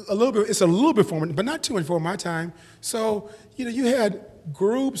a little bit, it's a little bit before, but not too much before my time. So, you had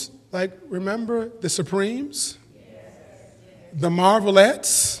groups like, remember the Supremes? The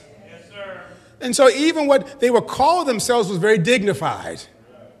Marvelettes? Yes, sir. And so even what they would call themselves was very dignified.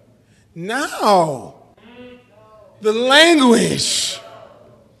 Now, the language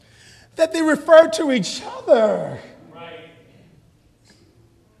that they refer to each other.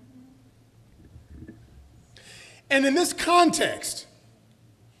 And in this context,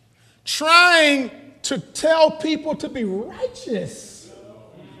 trying to tell people to be righteous,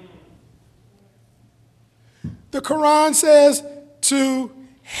 the Quran says to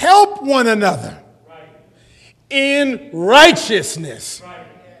help one another in righteousness.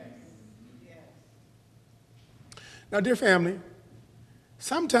 Now, dear family,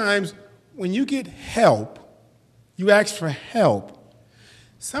 sometimes when you get help, you ask for help,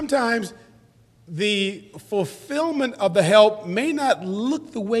 sometimes the fulfillment of the help may not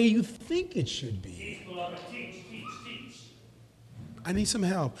look the way you think it should be. Teach. I need some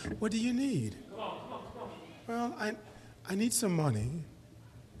help. What do you need? Come on. Well, I need some money.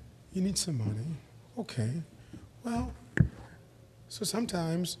 You need some money. Okay. Well, so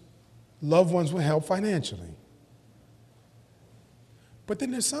sometimes loved ones will help financially. But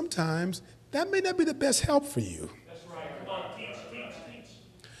then there's sometimes that may not be the best help for you. That's right. Come on, teach.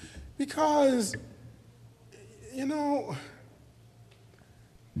 Because,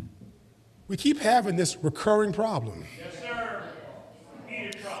 we keep having this recurring problem. Yes, sir.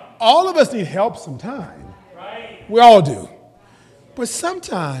 All of us need help sometime. Right. We all do. But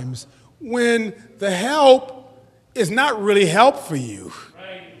sometimes when the help is not really help for you,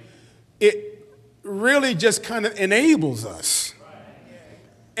 right, it really just kind of enables us. Right.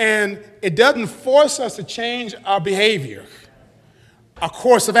 And it doesn't force us to change our behavior, a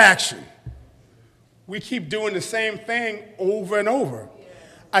course of action. We keep doing the same thing over and over.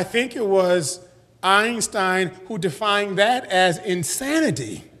 I think it was Einstein who defined that as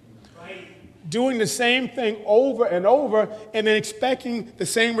insanity. Doing the same thing over and over and then expecting the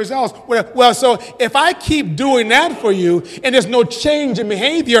same results. Well, so if I keep doing that for you and there's no change in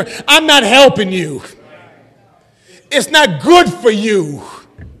behavior, I'm not helping you. It's not good for you.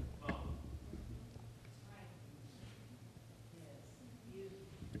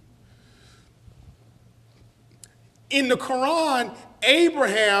 In the Quran,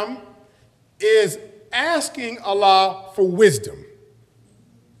 Abraham is asking Allah for wisdom.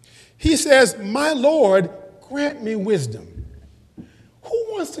 He says, my Lord, grant me wisdom. Who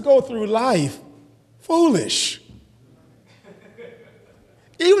wants to go through life foolish?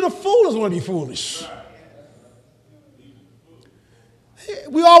 Even a fool doesn't want to be foolish.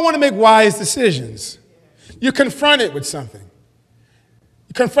 We all want to make wise decisions. You're confronted with something.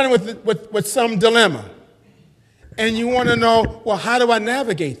 You're confronted with some dilemma. And you want to know, well, how do I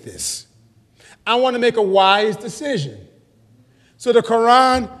navigate this? I want to make a wise decision. So the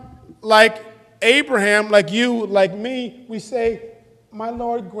Quran, like Abraham, like you, like me, we say, my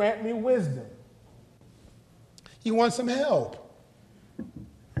Lord, grant me wisdom. You want some help.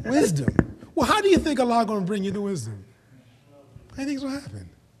 Wisdom. Well, how do you think Allah is going to bring you the wisdom? How do you think it's going to happen?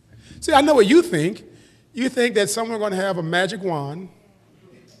 See, I know what you think. You think that someone's going to have a magic wand,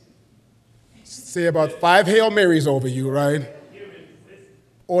 say about 5 Hail Marys over you, right?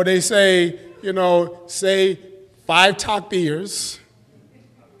 Or they say, say 5 takbirs,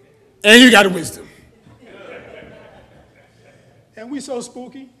 and you got wisdom. And we so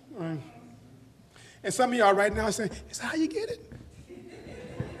spooky. Right? And some of y'all right now are saying, is that how you get it?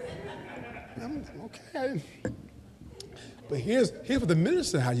 Okay. But here's what the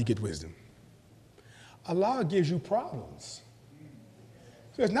minister how you get wisdom. Allah gives you problems.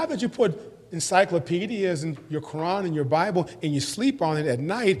 So it's not that you put encyclopedias and your Quran and your Bible and you sleep on it at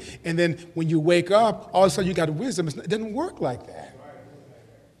night, and then when you wake up, all of a sudden you got wisdom. It doesn't work like that.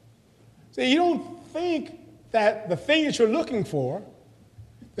 So you don't think that the thing that you're looking for,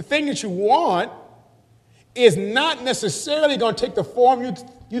 the thing that you want, is not necessarily going to take the form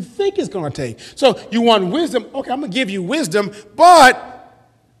you think it's going to take. So you want wisdom. Okay, I'm going to give you wisdom,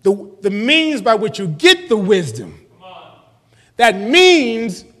 but the means by which you get the wisdom, that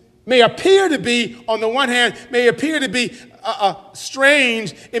means may appear to be, on the one hand, may appear to be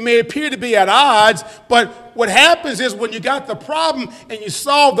strange. It may appear to be at odds, but what happens is when you got the problem and you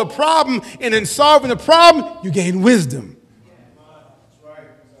solve the problem, and in solving the problem, you gain wisdom. That's right,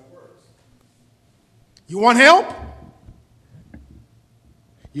 that works. You want help?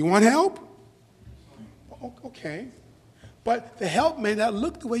 You want help? Okay. But the help may not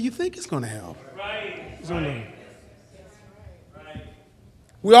look the way you think it's going to help. Right.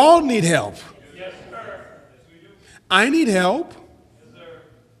 We all need help. Yes, sir. Yes, we do. I need help.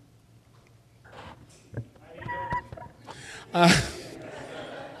 Yes, sir.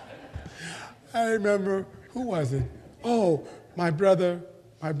 I remember, who was it? Oh, my brother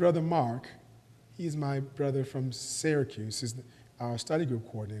Mark. He's my brother from Syracuse. He's our study group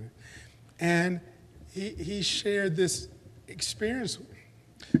coordinator. And he shared this experience.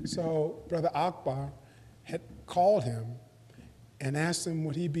 So Brother Akbar had called him and asked him,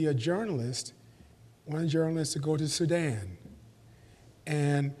 would he be a journalist, one journalist to go to Sudan?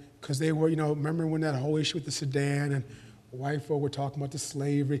 And because they were, remember when that whole issue with the Sudan and white folk were talking about the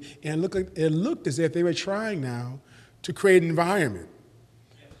slavery, and it looked as if they were trying now to create an environment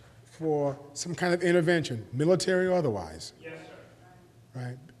for some kind of intervention, military or otherwise. Yes, sir.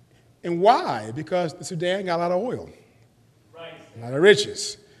 Right? And why? Because the Sudan got a lot of oil, Right. a lot of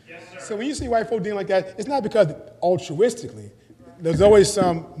riches. Yes, sir. So when you see white folk dealing like that, it's not because altruistically. There's always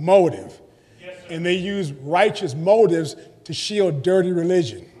some motive. Yes, sir. And they use righteous motives to shield dirty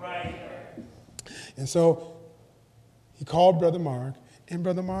religion. Right. And so he called Brother Mark, and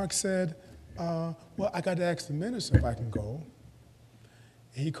Brother Mark said, well, I got to ask the minister if I can go.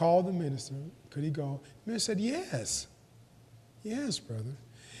 And he called the minister. Could he go? The minister said, yes. Yes, brother.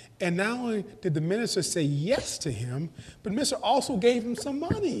 And not only did the minister say yes to him, but the minister also gave him some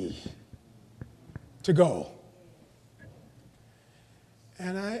money to go.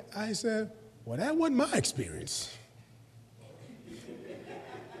 And I said, well, that wasn't my experience.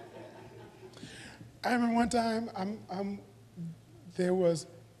 I remember one time there was,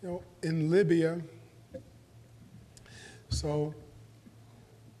 in Libya, so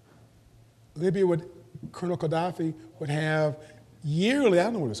Libya Colonel Gaddafi would have yearly, I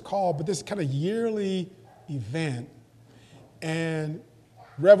don't know what it's called, but this kind of yearly event, and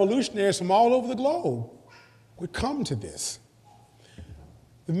revolutionaries from all over the globe would come to this.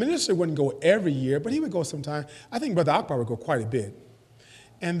 The minister wouldn't go every year, but he would go sometime. I think Brother Akbar would go quite a bit.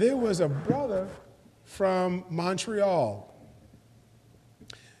 And there was a brother from Montreal.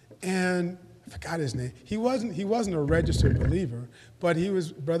 And I forgot his name. He wasn't a registered believer, but he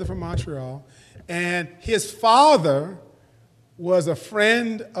was a brother from Montreal. And his father was a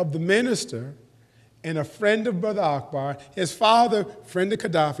friend of the minister and a friend of Brother Akbar. His father, friend of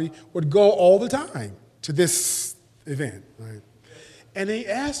Gaddafi, would go all the time to this event. Right? And he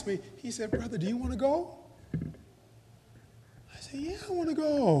asked me, he said, "Brother, do you want to go?" I said, "Yeah, I want to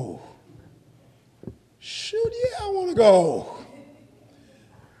go." "Shoot, yeah, I want to go.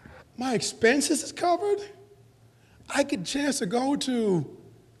 My expenses is covered. I get a chance to go to,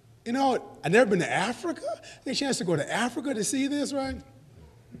 I've never been to Africa. I get a chance to go to Africa to see this, right?"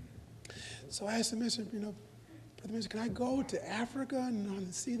 So I asked the minister, "Brother Minister, can I go to Africa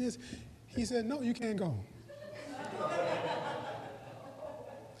and see this?" He said, "No, you can't go."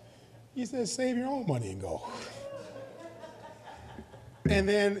 He said, "Save your own money and go." And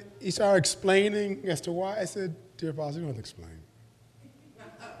then he started explaining as to why. I said, "Dear Pastor, you don't have to explain.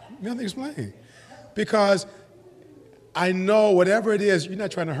 You don't have to explain. Because I know whatever it is, you're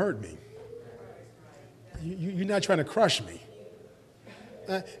not trying to hurt me. You're not trying to crush me."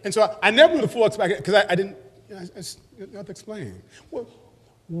 And so I never knew the full explanation because I didn't, I don't have to explain. Well,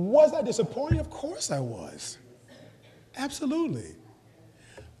 was I disappointed? Of course I was. Absolutely.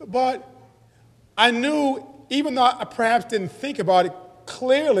 But I knew, even though I perhaps didn't think about it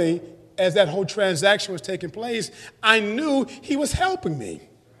clearly as that whole transaction was taking place, I knew he was helping me.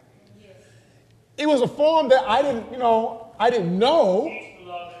 It was a form that I didn't know,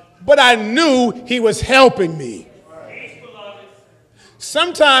 but I knew he was helping me.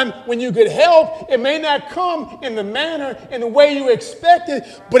 Sometimes when you get help, it may not come in the manner, in the way you expect it,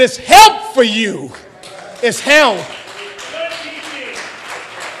 but it's help for you. It's help.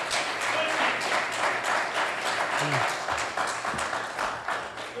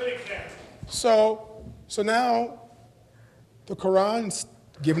 So now the Quran's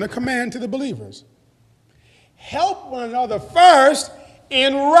giving a command to the believers. Help one another first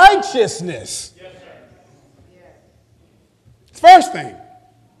in righteousness. Yes, sir. First thing.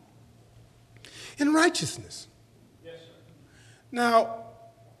 In righteousness. Yes, sir. Now,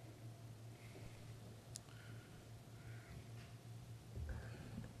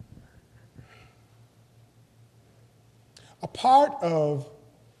 a part of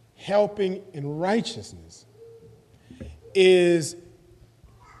helping in righteousness is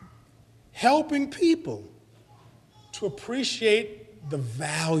helping people to appreciate the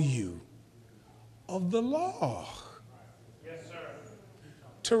value of the law. Yes, sir.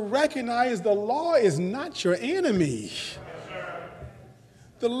 To recognize the law is not your enemy. Yes, sir.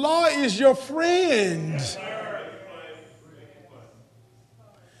 The law is your friend. Yes, sir.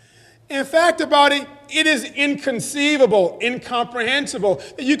 In fact about it, it is inconceivable, incomprehensible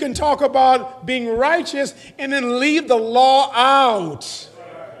that you can talk about being righteous and then leave the law out.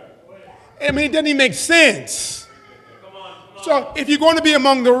 I mean, it doesn't even make sense. So if you're going to be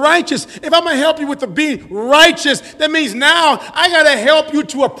among the righteous, if I'm going to help you with the being righteous, that means now I got to help you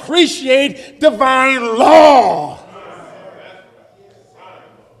to appreciate divine law.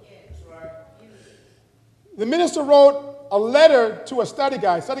 The minister wrote a letter to a study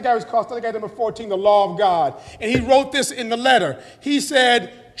guide. Study guide was called study guide number 14, The Law of God. And he wrote this in the letter. He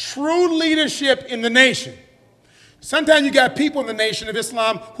said, true leadership in the nation. Sometimes you got people in the nation of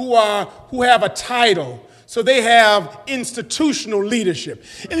Islam who have a title. So they have institutional leadership.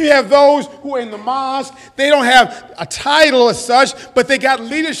 And you have those who are in the mosque. They don't have a title as such, but they got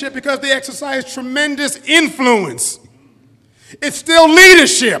leadership because they exercise tremendous influence. It's still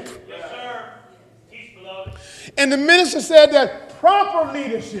leadership. Yes, sir. Peace, beloved. And the minister said that proper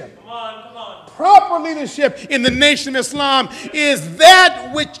leadership, proper leadership in the nation of Islam is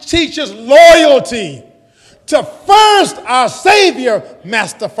that which teaches loyalty to first our Savior,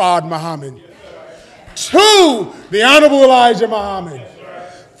 Master Fard Muhammad. 2, the Honorable Elijah Muhammad.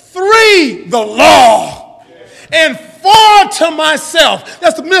 3, the law. And 4, to myself.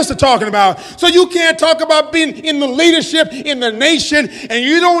 That's the minister talking about. So you can't talk about being in the leadership in the nation and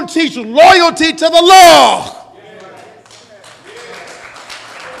you don't teach loyalty to the law.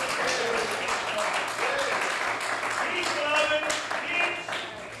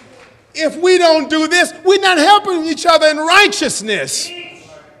 If we don't do this, we're not helping each other in righteousness.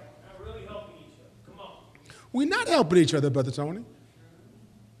 We're not helping each other, Brother Tony.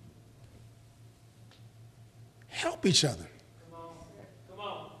 Help each other. Come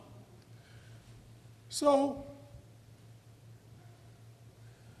on. So,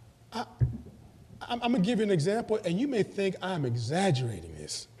 I'm going to give you an example, and you may think I'm exaggerating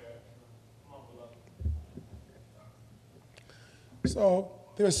this. So,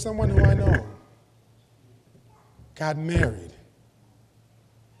 there was someone who I know got married.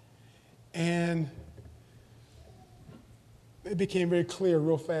 And it became very clear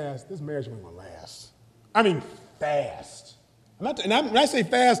real fast, this marriage wasn't going to last. I mean, fast. When I say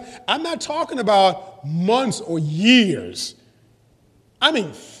fast, I'm not talking about months or years. I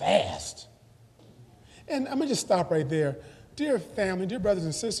mean fast. And I'm going to just stop right there. Dear family, dear brothers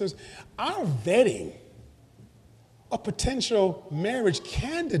and sisters, our vetting of potential marriage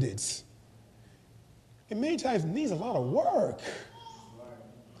candidates, and many times needs a lot of work.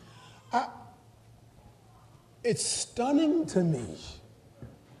 It's stunning to me.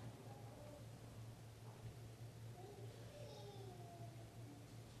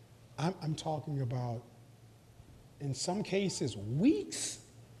 I'm talking about, in some cases, weeks.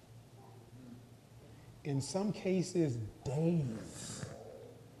 In some cases, days.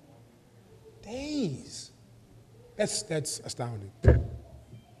 Days. That's astounding to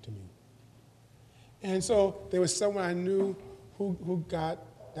me. And so there was someone I knew who got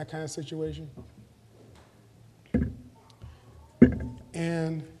that kind of situation.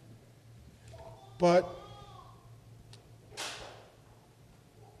 But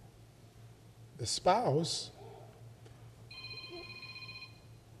the spouse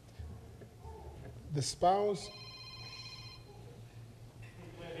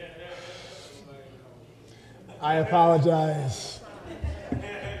I apologize.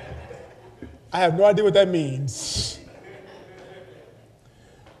 I have no idea what that means.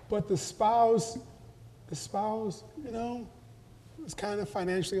 But the spouse, you know, was kind of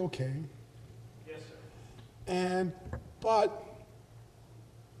financially okay. Yes, sir. But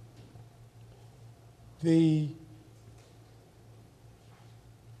the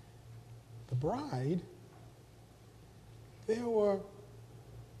bride, there were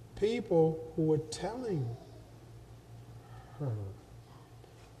people who were telling her,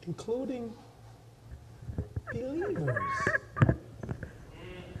 including believers,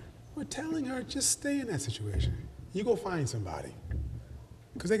 were telling her, just stay in that situation. You go find somebody,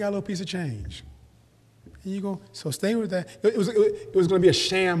 because they got a little piece of change. And you go, so stay with that. It was going to be a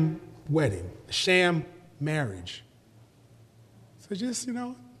sham wedding, a sham marriage. So just, you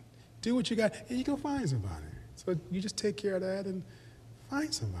know, do what you got, and you go find somebody. So you just take care of that and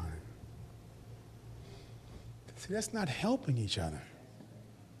find somebody. See, that's not helping each other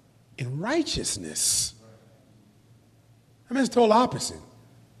in righteousness. I mean, it's the total opposite.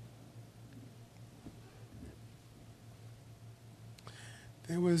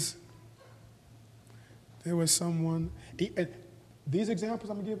 There was someone, these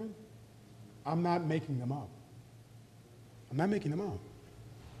examples I'm giving, I'm not making them up. I'm not making them up.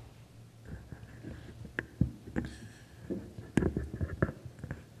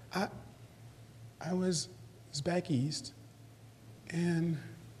 I was back east, and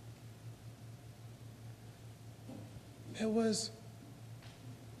there was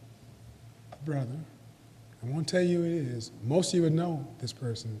a brother. I won't tell you who it is. Most of you would know this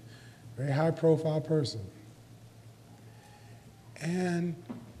person, very high-profile person. And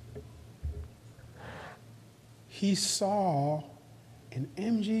he saw an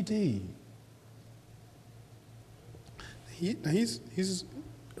MGD. He's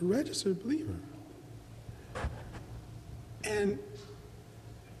a registered believer. And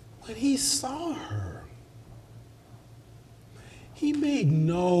when he saw her, he made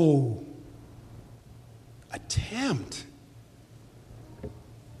no attempt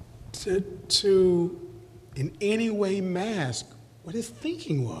to in any way mask what his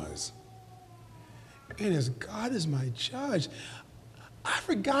thinking was. And as God is my judge, I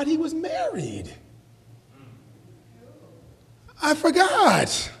forgot he was married. I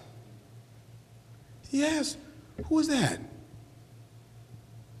forgot. Yes, who was that?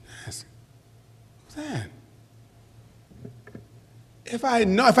 Yes, who's that? If I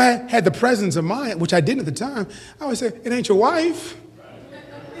had the presence of mind, which I didn't at the time, I would say, it ain't your wife.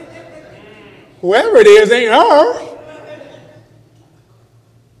 Whoever it is, ain't her.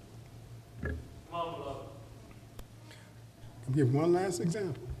 I'll give one last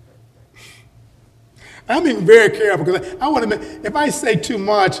example. I'm being very careful because I want to. If I say too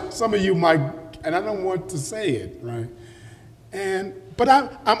much, some of you might, and I don't want to say it, right? But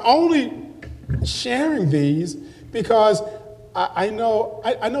I'm only sharing these because I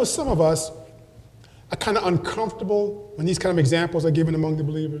know some of us are kind of uncomfortable when these kind of examples are given among the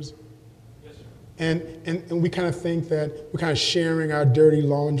believers. Yes, sir. And we kind of think that we're kind of sharing our dirty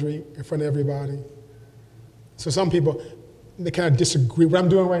laundry in front of everybody. So some people, they kind of disagree. What I'm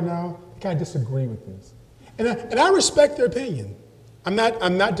doing right now, they kind of disagree with this. And I respect their opinion. I'm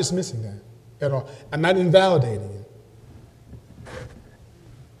not dismissing that at all. I'm not invalidating it.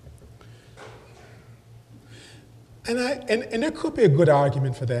 And there could be a good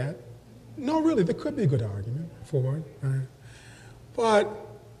argument for that. No, really, there could be a good argument for it. Right? But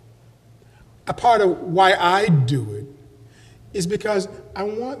a part of why I do it is because I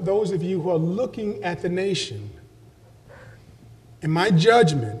want those of you who are looking at the nation, in my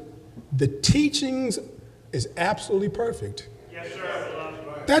judgment, the teachings is absolutely perfect. Yes,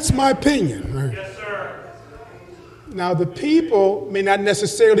 sir. That's my opinion. Right? Yes, sir. Now, the people may not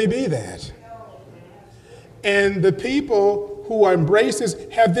necessarily be that. And the people who are embraced this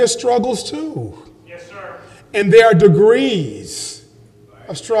have their struggles too. Yes, sir. And there are degrees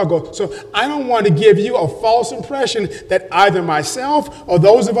of struggle. So I don't want to give you a false impression that either myself or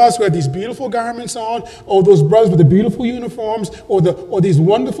those of us who have these beautiful garments on, or those brothers with the beautiful uniforms, or these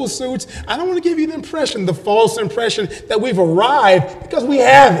wonderful suits, I don't want to give you the false impression that we've arrived, because we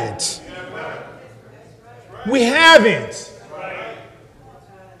haven't. We haven't.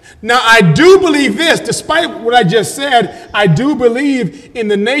 Now, I do believe this, despite what I just said, I do believe in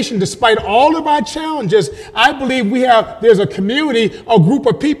the nation, despite all of our challenges, I believe there's a community, a group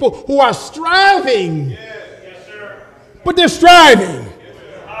of people who are striving. Yes, sir. But they're striving.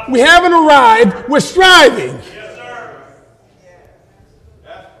 We haven't arrived, we're striving. Yes, sir.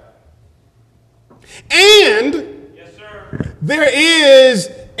 And Yes, sir. there is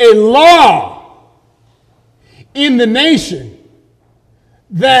a law in the nation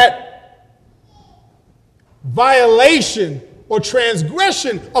that violation or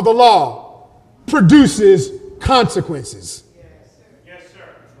transgression of the law produces consequences. Yes, sir.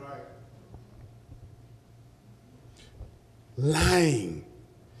 Lying,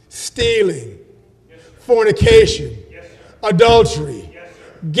 stealing, fornication, adultery,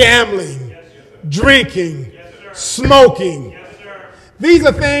 gambling, drinking, smoking. These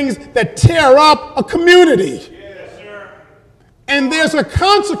are things that tear up a community. And there's a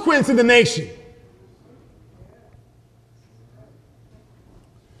consequence in the nation.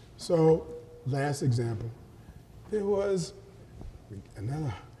 So, last example. There was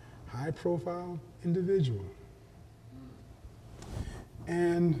another high-profile individual.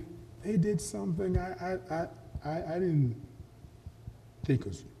 And they did something I didn't think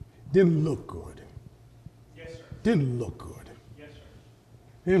didn't look good. Yes, sir. Didn't look good. Yes, sir.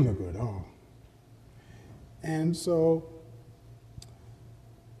 Didn't look good at all. And so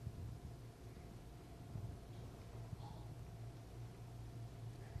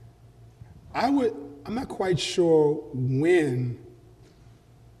I'm not quite sure when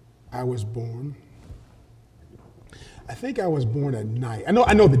I was born. I think I was born at night. I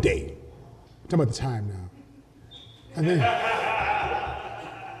know the day. I'm talking about the time now. I think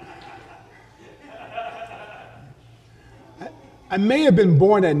I may have been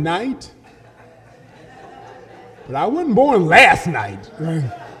born at night, but I wasn't born last night. Right?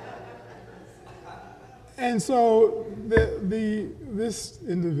 And so this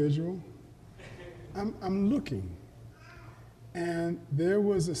individual, I'm looking, and there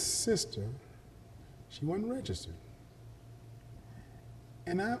was a sister. She wasn't registered.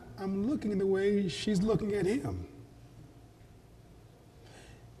 And I'm looking the way she's looking at him.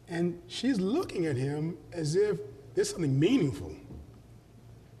 And she's looking at him as if there's something meaningful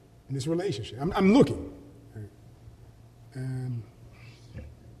in this relationship. I'm looking. And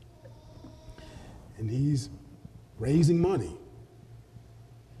he's raising money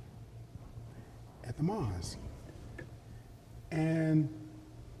at the mosque. And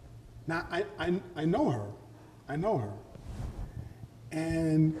now I know her. I know her.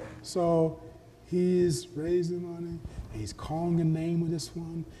 And so he's raising money, and he's calling the name of this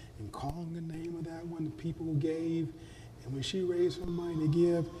one and calling the name of that one, the people who gave. And when she raised her money to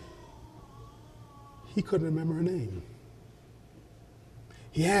give, he couldn't remember her name.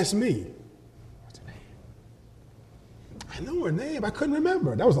 He asked me, what's her name? I know her name. I couldn't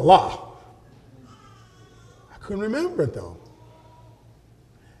remember. That was a lie. I couldn't remember it, though.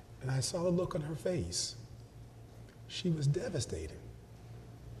 And I saw the look on her face. She was devastated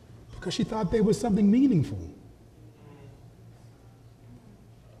because she thought there was something meaningful.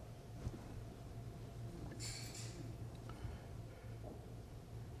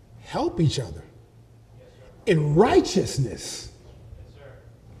 Help each other in righteousness.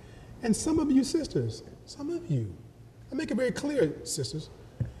 And some of you sisters, some of you, I make it very clear, sisters,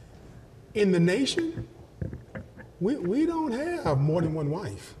 in the nation, we don't have more than one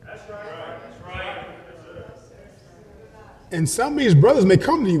wife. That's right. That's right. And some of these brothers may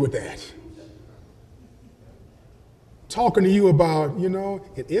come to you with that. Talking to you about,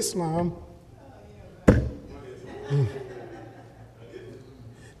 in Islam.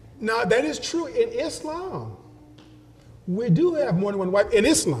 Now, that is true in Islam. We do have more than one wife in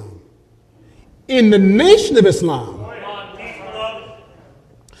Islam. in the nation of Islam. Come on, teach, beloved.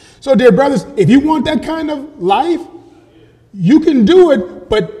 So, dear brothers, if you want that kind of life, you can do it,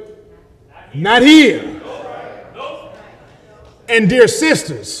 but not here. And dear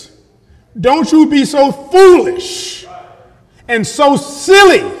sisters, don't you be so foolish and so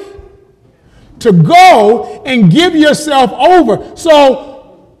silly to go and give yourself over.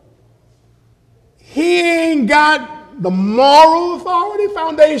 So he ain't got the moral authority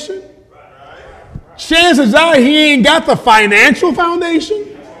foundation. Chances are he ain't got the financial foundation.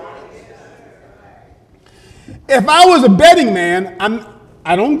 If I was a betting man,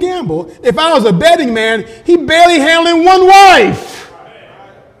 I don't gamble. If I was a betting man, he barely handling one wife.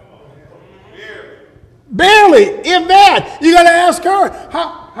 Barely, if that. You got to ask her,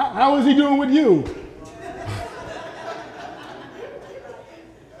 how is he doing with you?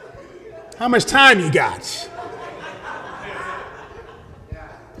 How much time you got?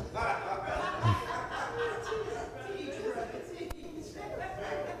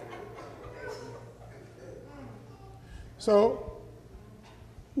 So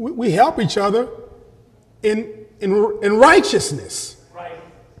we help each other in righteousness. Right.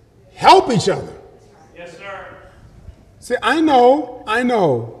 Help each other. Yes, sir. See, I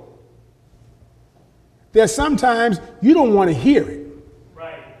know. There's sometimes you don't want to hear it.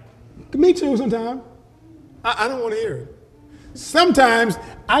 Right. Me too, sometimes. I don't want to hear it. Sometimes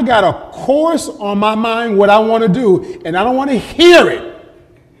I got a course on my mind what I want to do, and I don't want to hear it.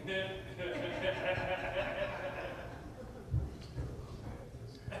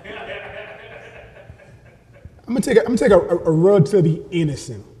 I'm gonna take a relatively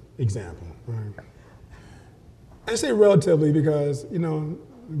innocent example. Right? I say relatively because,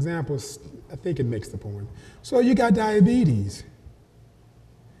 examples, I think it makes the point. So you got diabetes.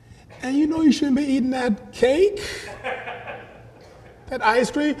 And you shouldn't be eating that cake, that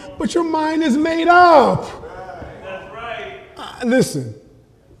ice cream, but your mind is made up. That's right. Listen,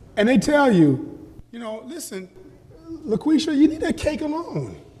 and they tell you, listen, LaQuisha, you need that cake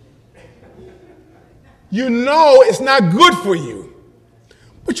alone. You know it's not good for you,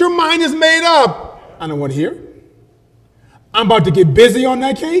 but your mind is made up. I don't want to hear it. I'm about to get busy on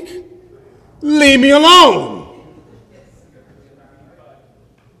that cake. Leave me alone.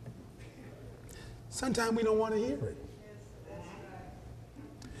 Sometimes we don't want to hear it.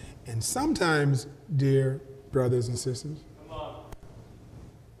 And sometimes, dear brothers and sisters,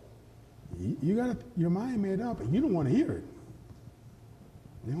 you got your mind made up and you don't want to hear it.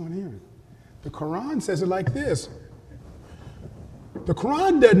 You don't want to hear it. The Quran says it like this. The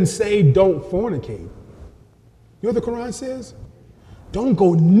Quran doesn't say don't fornicate. You know what the Quran says? Don't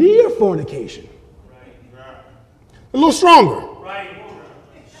go near fornication. Right. A little stronger. Right.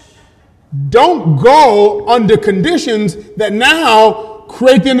 Don't go under conditions that now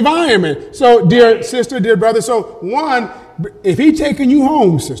create the environment. So, dear sister, dear brother, so one, if he taking you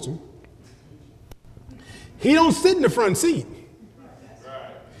home, sister, he don't sit in the front seat.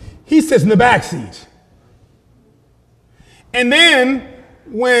 He sits in the back seat. And then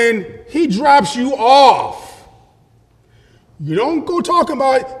when he drops you off, you don't go talking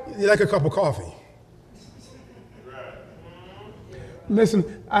about you like a cup of coffee. Listen,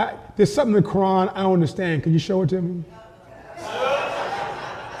 there's something in the Quran I don't understand. Can you show it to me?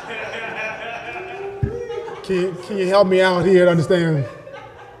 Can you help me out here to understand?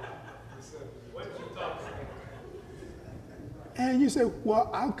 And you say, well,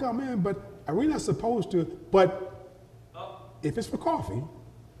 I'll come in, but are we not supposed to? But if it's for coffee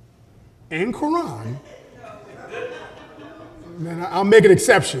and Quran, then I'll make an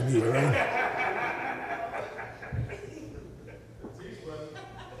exception here. Right?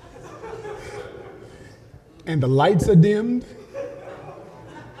 And the lights are dimmed.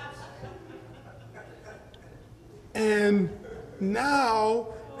 And now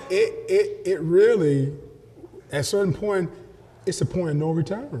it really, at a certain point, it's a point of no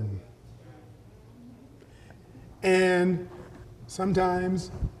return. And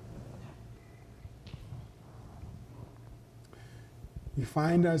sometimes we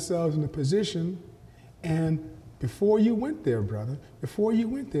find ourselves in a position, and before you went there, brother, before you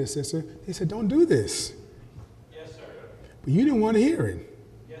went there, sister, they said, don't do this. Yes, sir. But you didn't want to hear it.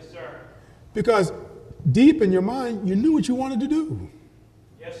 Yes, sir. Because deep in your mind, you knew what you wanted to do.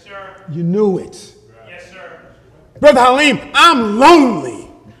 Yes, sir. You knew it. Yes, sir. Brother Halim, I'm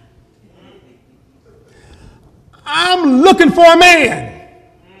lonely. I'm looking for a man.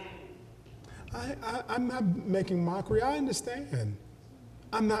 I'm not making mockery. I understand.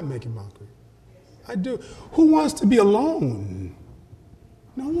 I'm not making mockery. I do. Who wants to be alone?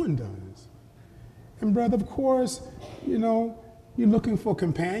 No one does. And brother, of course, you're looking for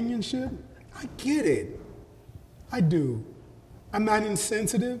companionship. I get it. I do. I'm not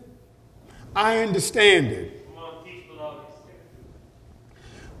insensitive. I understand it. Come on, teach below.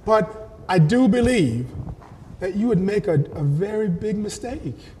 But I do believe that you would make a very big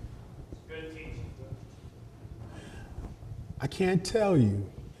mistake. Good teaching. I can't tell you.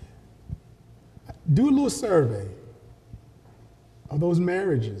 Do a little survey of those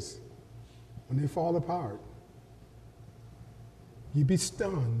marriages when they fall apart. You'd be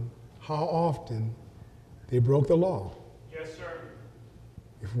stunned how often they broke the law Yes, sir.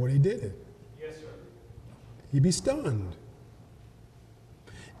 before they did it. Yes, sir. You'd be stunned.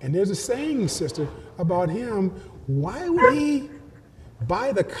 And there's a saying, sister, about him. Why would he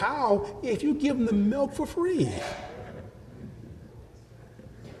buy the cow if you give him the milk for free?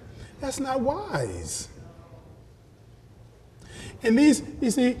 That's not wise. And these,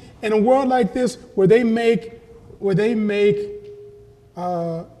 you see, in a world like this, where they make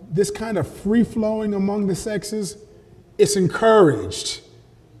this kind of free flowing among the sexes, it's encouraged.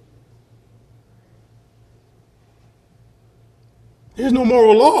 There's no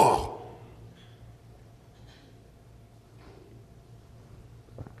moral law.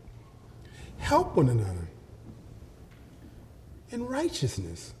 Help one another in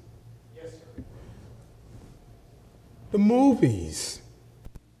righteousness. Yes, sir. The movies,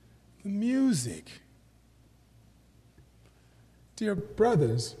 the music. Dear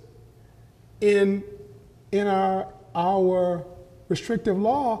brothers, in our restrictive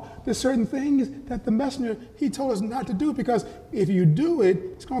law, there's certain things that the messenger, he told us not to do, because if you do it,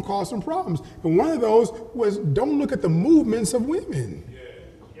 it's going to cause some problems. And one of those was, don't look at the movements of women.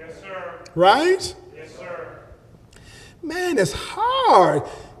 Yes, sir. Right? Yes, sir. Man, it's hard.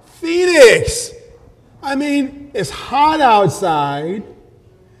 Phoenix. I mean, it's hot outside,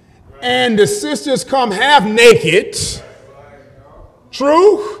 and the sisters come half naked.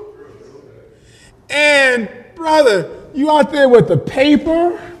 True? And brother, you out there with the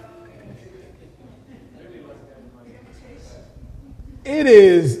paper? It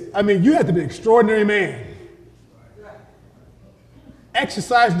is, I mean, you have to be an extraordinary man.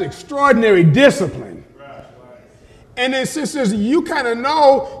 Exercising extraordinary discipline. And then sisters, you kind of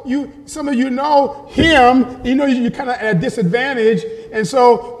know, some of you know him, you know you're kind of at a disadvantage. And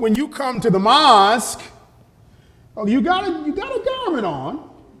so when you come to the mosque, oh, you got a garment on.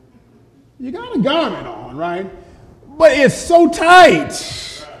 You got a garment on, right? But it's so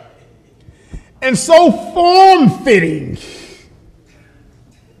tight and so form-fitting.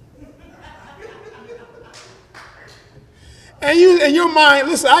 And you, in your mind,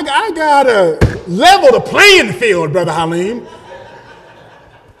 listen, I gotta level the playing field, Brother Halim.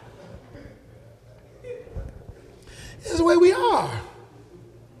 This is the way we are.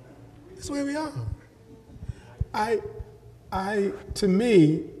 This is the way we are. To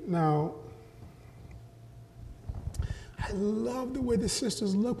me, now, I love the way the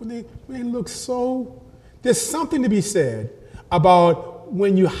sisters look when they look so, there's something to be said about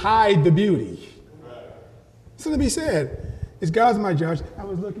when you hide the beauty. Something to be said. It's God's my judge. I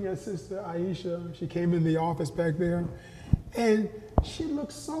was looking at Sister Aisha. She came in the office back there, and she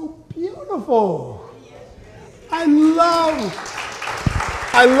looks so beautiful. I love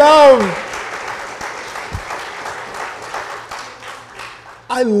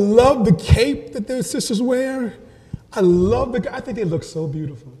the cape that the sisters wear. I think they look so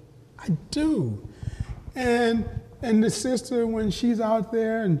beautiful. I do. And the sister, when she's out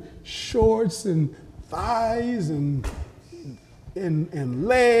there in shorts and thighs and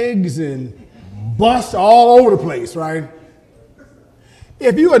legs and bust all over the place, right?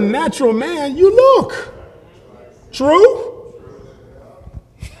 If you're a natural man, you look. True?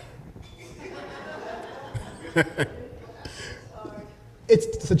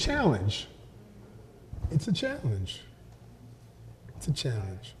 It's a challenge. It's a challenge. It's a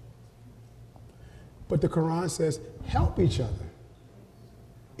challenge. But the Quran says, help each other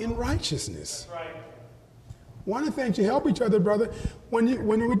in righteousness. That's right. One of the things you help each other, brother,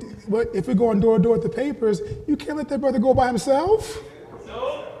 if we go on door to door with the papers, you can't let that brother go by himself.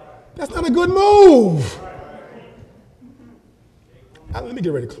 No. That's not a good move. Let me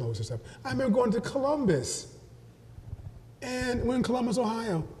get ready to close this up. I remember going to Columbus, and we're in Columbus,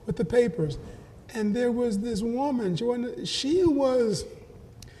 Ohio, with the papers, and there was this woman. She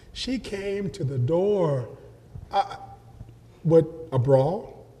came to the door with a bra,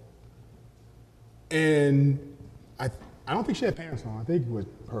 and I don't think she had pants on. I think it was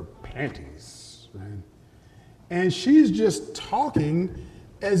her panties, right? And she's just talking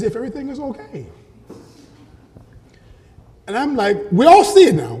as if everything is okay. And I'm like, we all see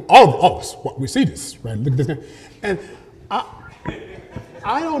it now. All of us, we see this, right? Look at this guy. And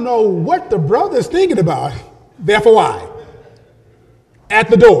I don't know what the brother's thinking about. Therefore, I. At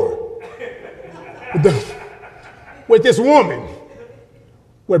the door. With this woman.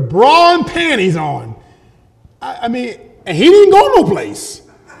 With bra and panties on. I mean, and he didn't go no place.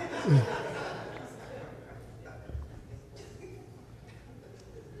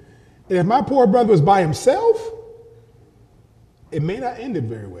 And if my poor brother was by himself, it may not end it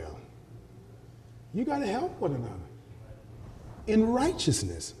very well. You got to help one another. In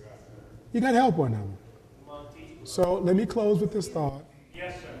righteousness. You got to help one another. So let me close with this thought.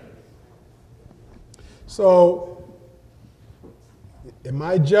 Yes, sir. So, in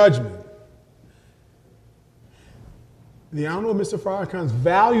my judgment, the Honorable Mr. Farrakhan's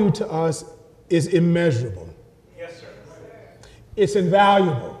value to us is immeasurable. Yes, sir. It's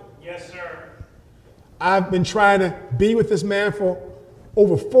invaluable. Yes, sir. I've been trying to be with this man for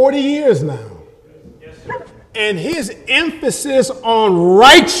over 40 years now. Yes, sir. And his emphasis on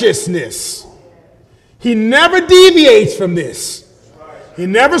righteousness, he never deviates from this. He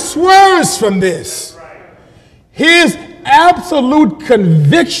never swerves from this. His absolute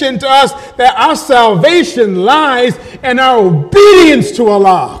conviction to us that our salvation lies in our obedience to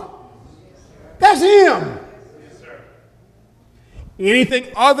Allah. That's him.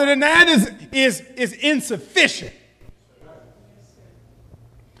 Anything other than that is insufficient.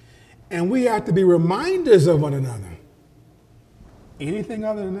 And we have to be reminders of one another. Anything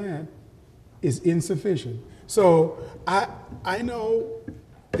other than that is insufficient. So I know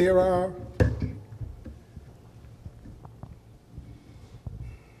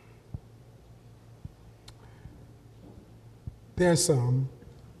there's some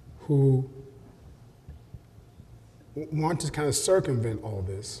who want to kind of circumvent all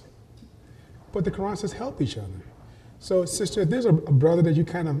this. But the Quran says help each other. So, sister, if there's a brother that you're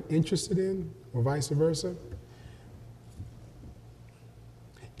kind of interested in, or vice versa,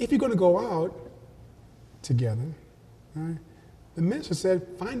 if you're going to go out together, right, the minister said,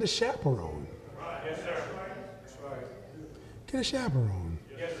 find a chaperone. Yes, sir. Get a chaperone.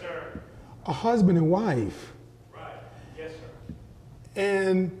 Yes, sir. A husband and wife. Right. Yes, sir.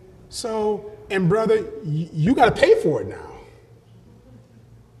 And so, and brother, you got to pay for it now.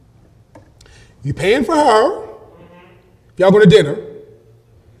 You paying for her, if y'all go to dinner,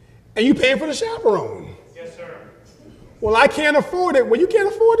 and you paying for the chaperone. Yes, sir. Well, I can't afford it. Well, you can't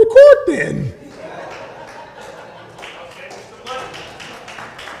afford the court then. I'll save you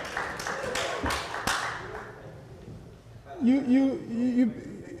some money.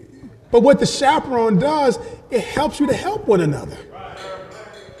 But what the chaperone does, it helps you to help one another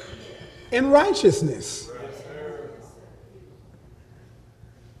in righteousness.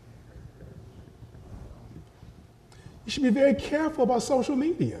 You should be very careful about social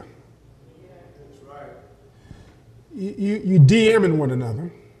media. You DMing one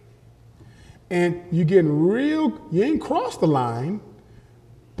another, and you getting real, you ain't crossed the line,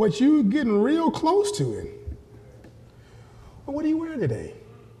 but you getting real close to it. Well, what are you wearing today?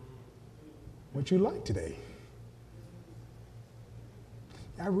 What you like today?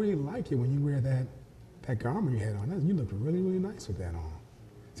 I really like it when you wear that garment you had on. You look really, really nice with that on.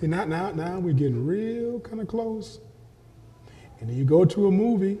 See, now we're getting real kind of close. And then you go to a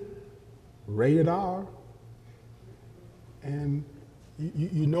movie, rated R, and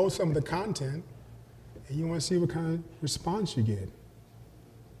you know some of the content, and you want to see what kind of response you get.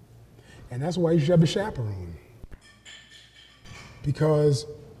 And that's why you should have a chaperone. Because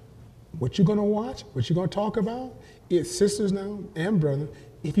what you're going to watch, what you're going to talk about, it's sisters now and brother,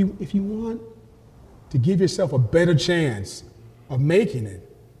 if you want to give yourself a better chance of making it,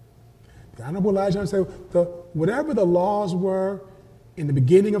 the Honorable Elijah said, whatever the laws were in the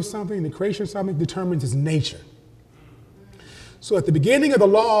beginning of something, in the creation of something, determines its nature. So at the beginning of the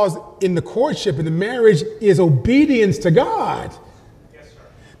laws in the courtship, in the marriage, is obedience to God. Yes, sir.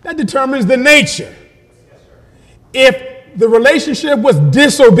 That determines the nature. Yes, sir. If the relationship was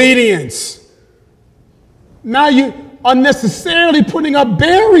disobedience, now you unnecessarily putting up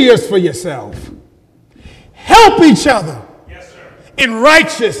barriers for yourself. Help each other. Yes, sir. In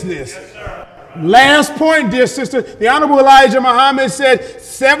righteousness. Yes, sir. Last point, dear sister. The Honorable Elijah Muhammad said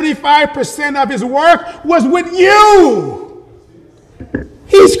 75% of his work was with you.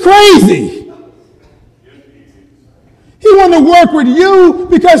 He's crazy. He wanted to work with you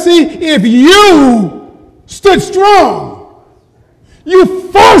because, see, if you stood strong, you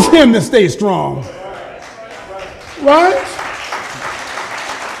forced him to stay strong. Right?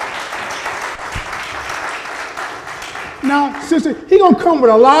 Now, sister, he gonna come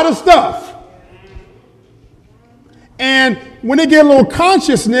with a lot of stuff. And when they get a little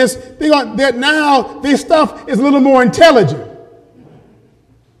consciousness, now their stuff is a little more intelligent.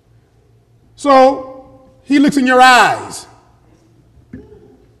 So he looks in your eyes.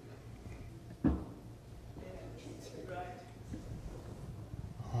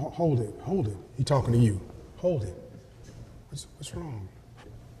 Hold it, hold it. He's talking to you. Hold it. What's wrong?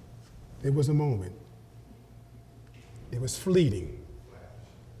 There was a moment. It was fleeting,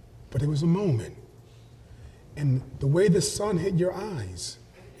 but it was a moment. And the way the sun hit your eyes,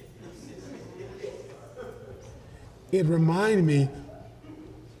 it reminded me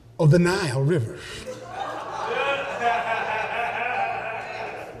of the Nile River.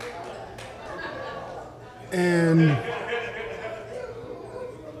 And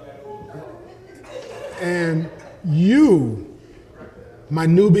you, my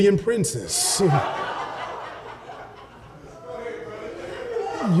Nubian princess,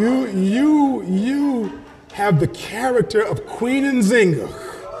 you have the character of Queen Nzinga.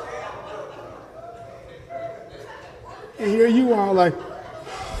 And here you are like,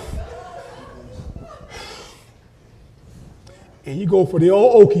 and you go for the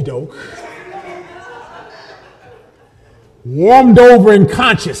old okey doke, warmed over in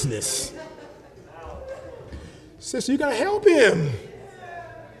consciousness. Sister, you gotta help him.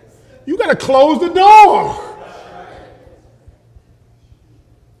 You gotta close the door.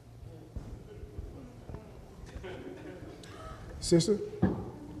 Sister,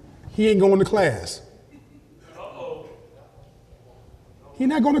 he ain't going to class. He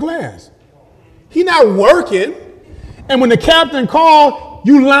not going to class. He not working. And when the captain called,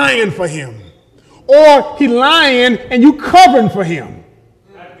 you lying for him. Or he lying and you covering for him.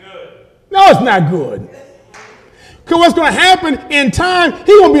 Not good. No, it's not good. Because what's going to happen in time, he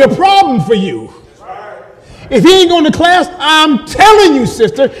going to be a problem for you. If he ain't going to class, I'm telling you,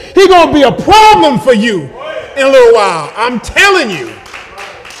 sister, he going to be a problem for you in a little while. I'm telling you.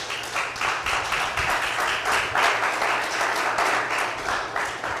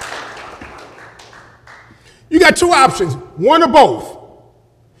 You got two options, one or both.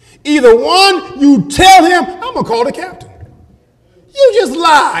 Either one, you tell him, I'm going to call the captain. You just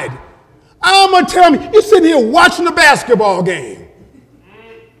lied. I'm going to tell him, you're sitting here watching a basketball game.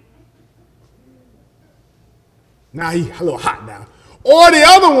 Now he's a little hot now. Or the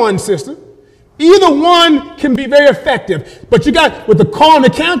other one, sister. Either one can be very effective. But you got, with the calling the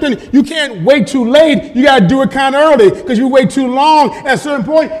captain, you can't wait too late. You got to do it kind of early. Because you wait too long, at a certain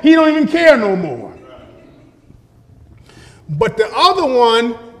point, he don't even care no more. But the other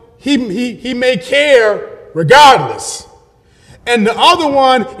one, he may care regardless. And the other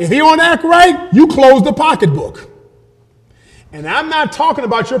one, if he don't act right, you close the pocketbook. And I'm not talking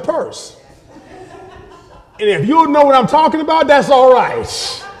about your purse. And if you don't know what I'm talking about, that's all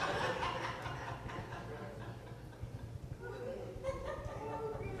right.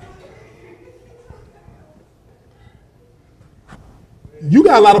 You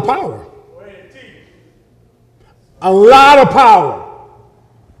got a lot of power. A lot of power.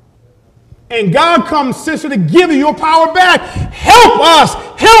 And God comes, sister, to give you your power back. Help us.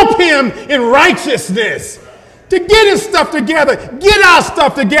 Help him in righteousness. To get his stuff together. Get our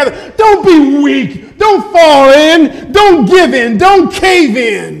stuff together. Don't be weak. Don't fall in. Don't give in. Don't cave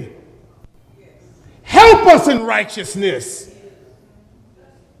in. Help us in righteousness.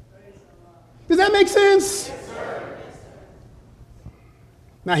 Does that make sense? Yes, sir.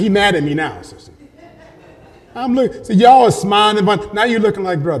 Now, he mad at me now, sister. I'm looking. So y'all are smiling. Now you're looking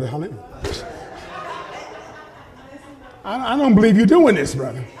like, brother, Halim. I don't believe you're doing this,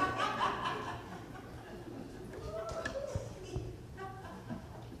 brother.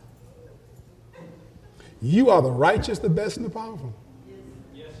 You are the righteous, the best, and the powerful.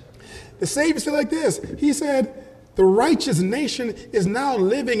 Yes, sir. The Savior said like this. He said, the righteous nation is now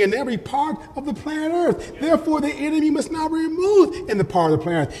living in every part of the planet Earth. Therefore, the enemy must now be removed in the part of the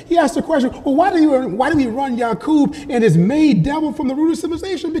planet Earth. He asked the question, well, why do we run Yaqub and his maid devil from the root of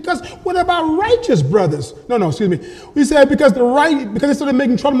civilization? Because what about righteous brothers? He said because they started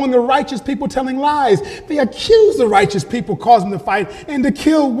making trouble among the righteous people telling lies. They accused the righteous people, causing them to fight and to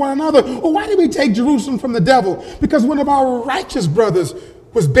kill one another. Well, why did we take Jerusalem from the devil? Because one of our righteous brothers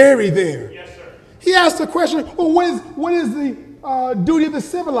was buried there. Yes, sir. He asked the question, well, what is the duty of the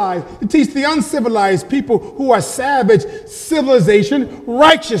civilized? To teach the uncivilized people who are savage civilization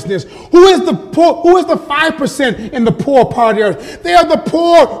righteousness. Who is the poor? Who is the 5% in the poor part of the earth? They are the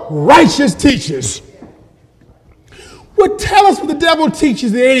poor righteous teachers. Well, tell us what the devil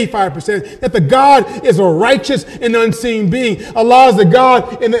teaches the 85%, that the God is a righteous and unseen being. Allah is the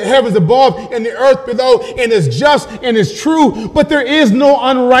God in the heavens above and the earth below, and is just and is true, but there is no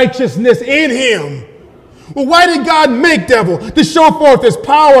unrighteousness in him. Well, why did God make devil? To show forth his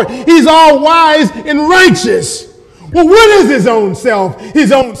power. He's all wise and righteous. Well, what is his own self?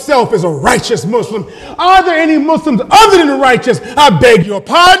 His own self is a righteous Muslim. Are there any Muslims other than the righteous? I beg your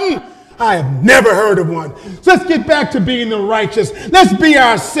pardon. I have never heard of one. So let's get back to being the righteous. Let's be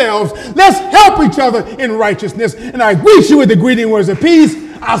ourselves. Let's help each other in righteousness. And I greet you with the greeting words of peace.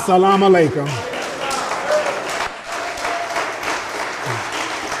 Assalamu alaikum.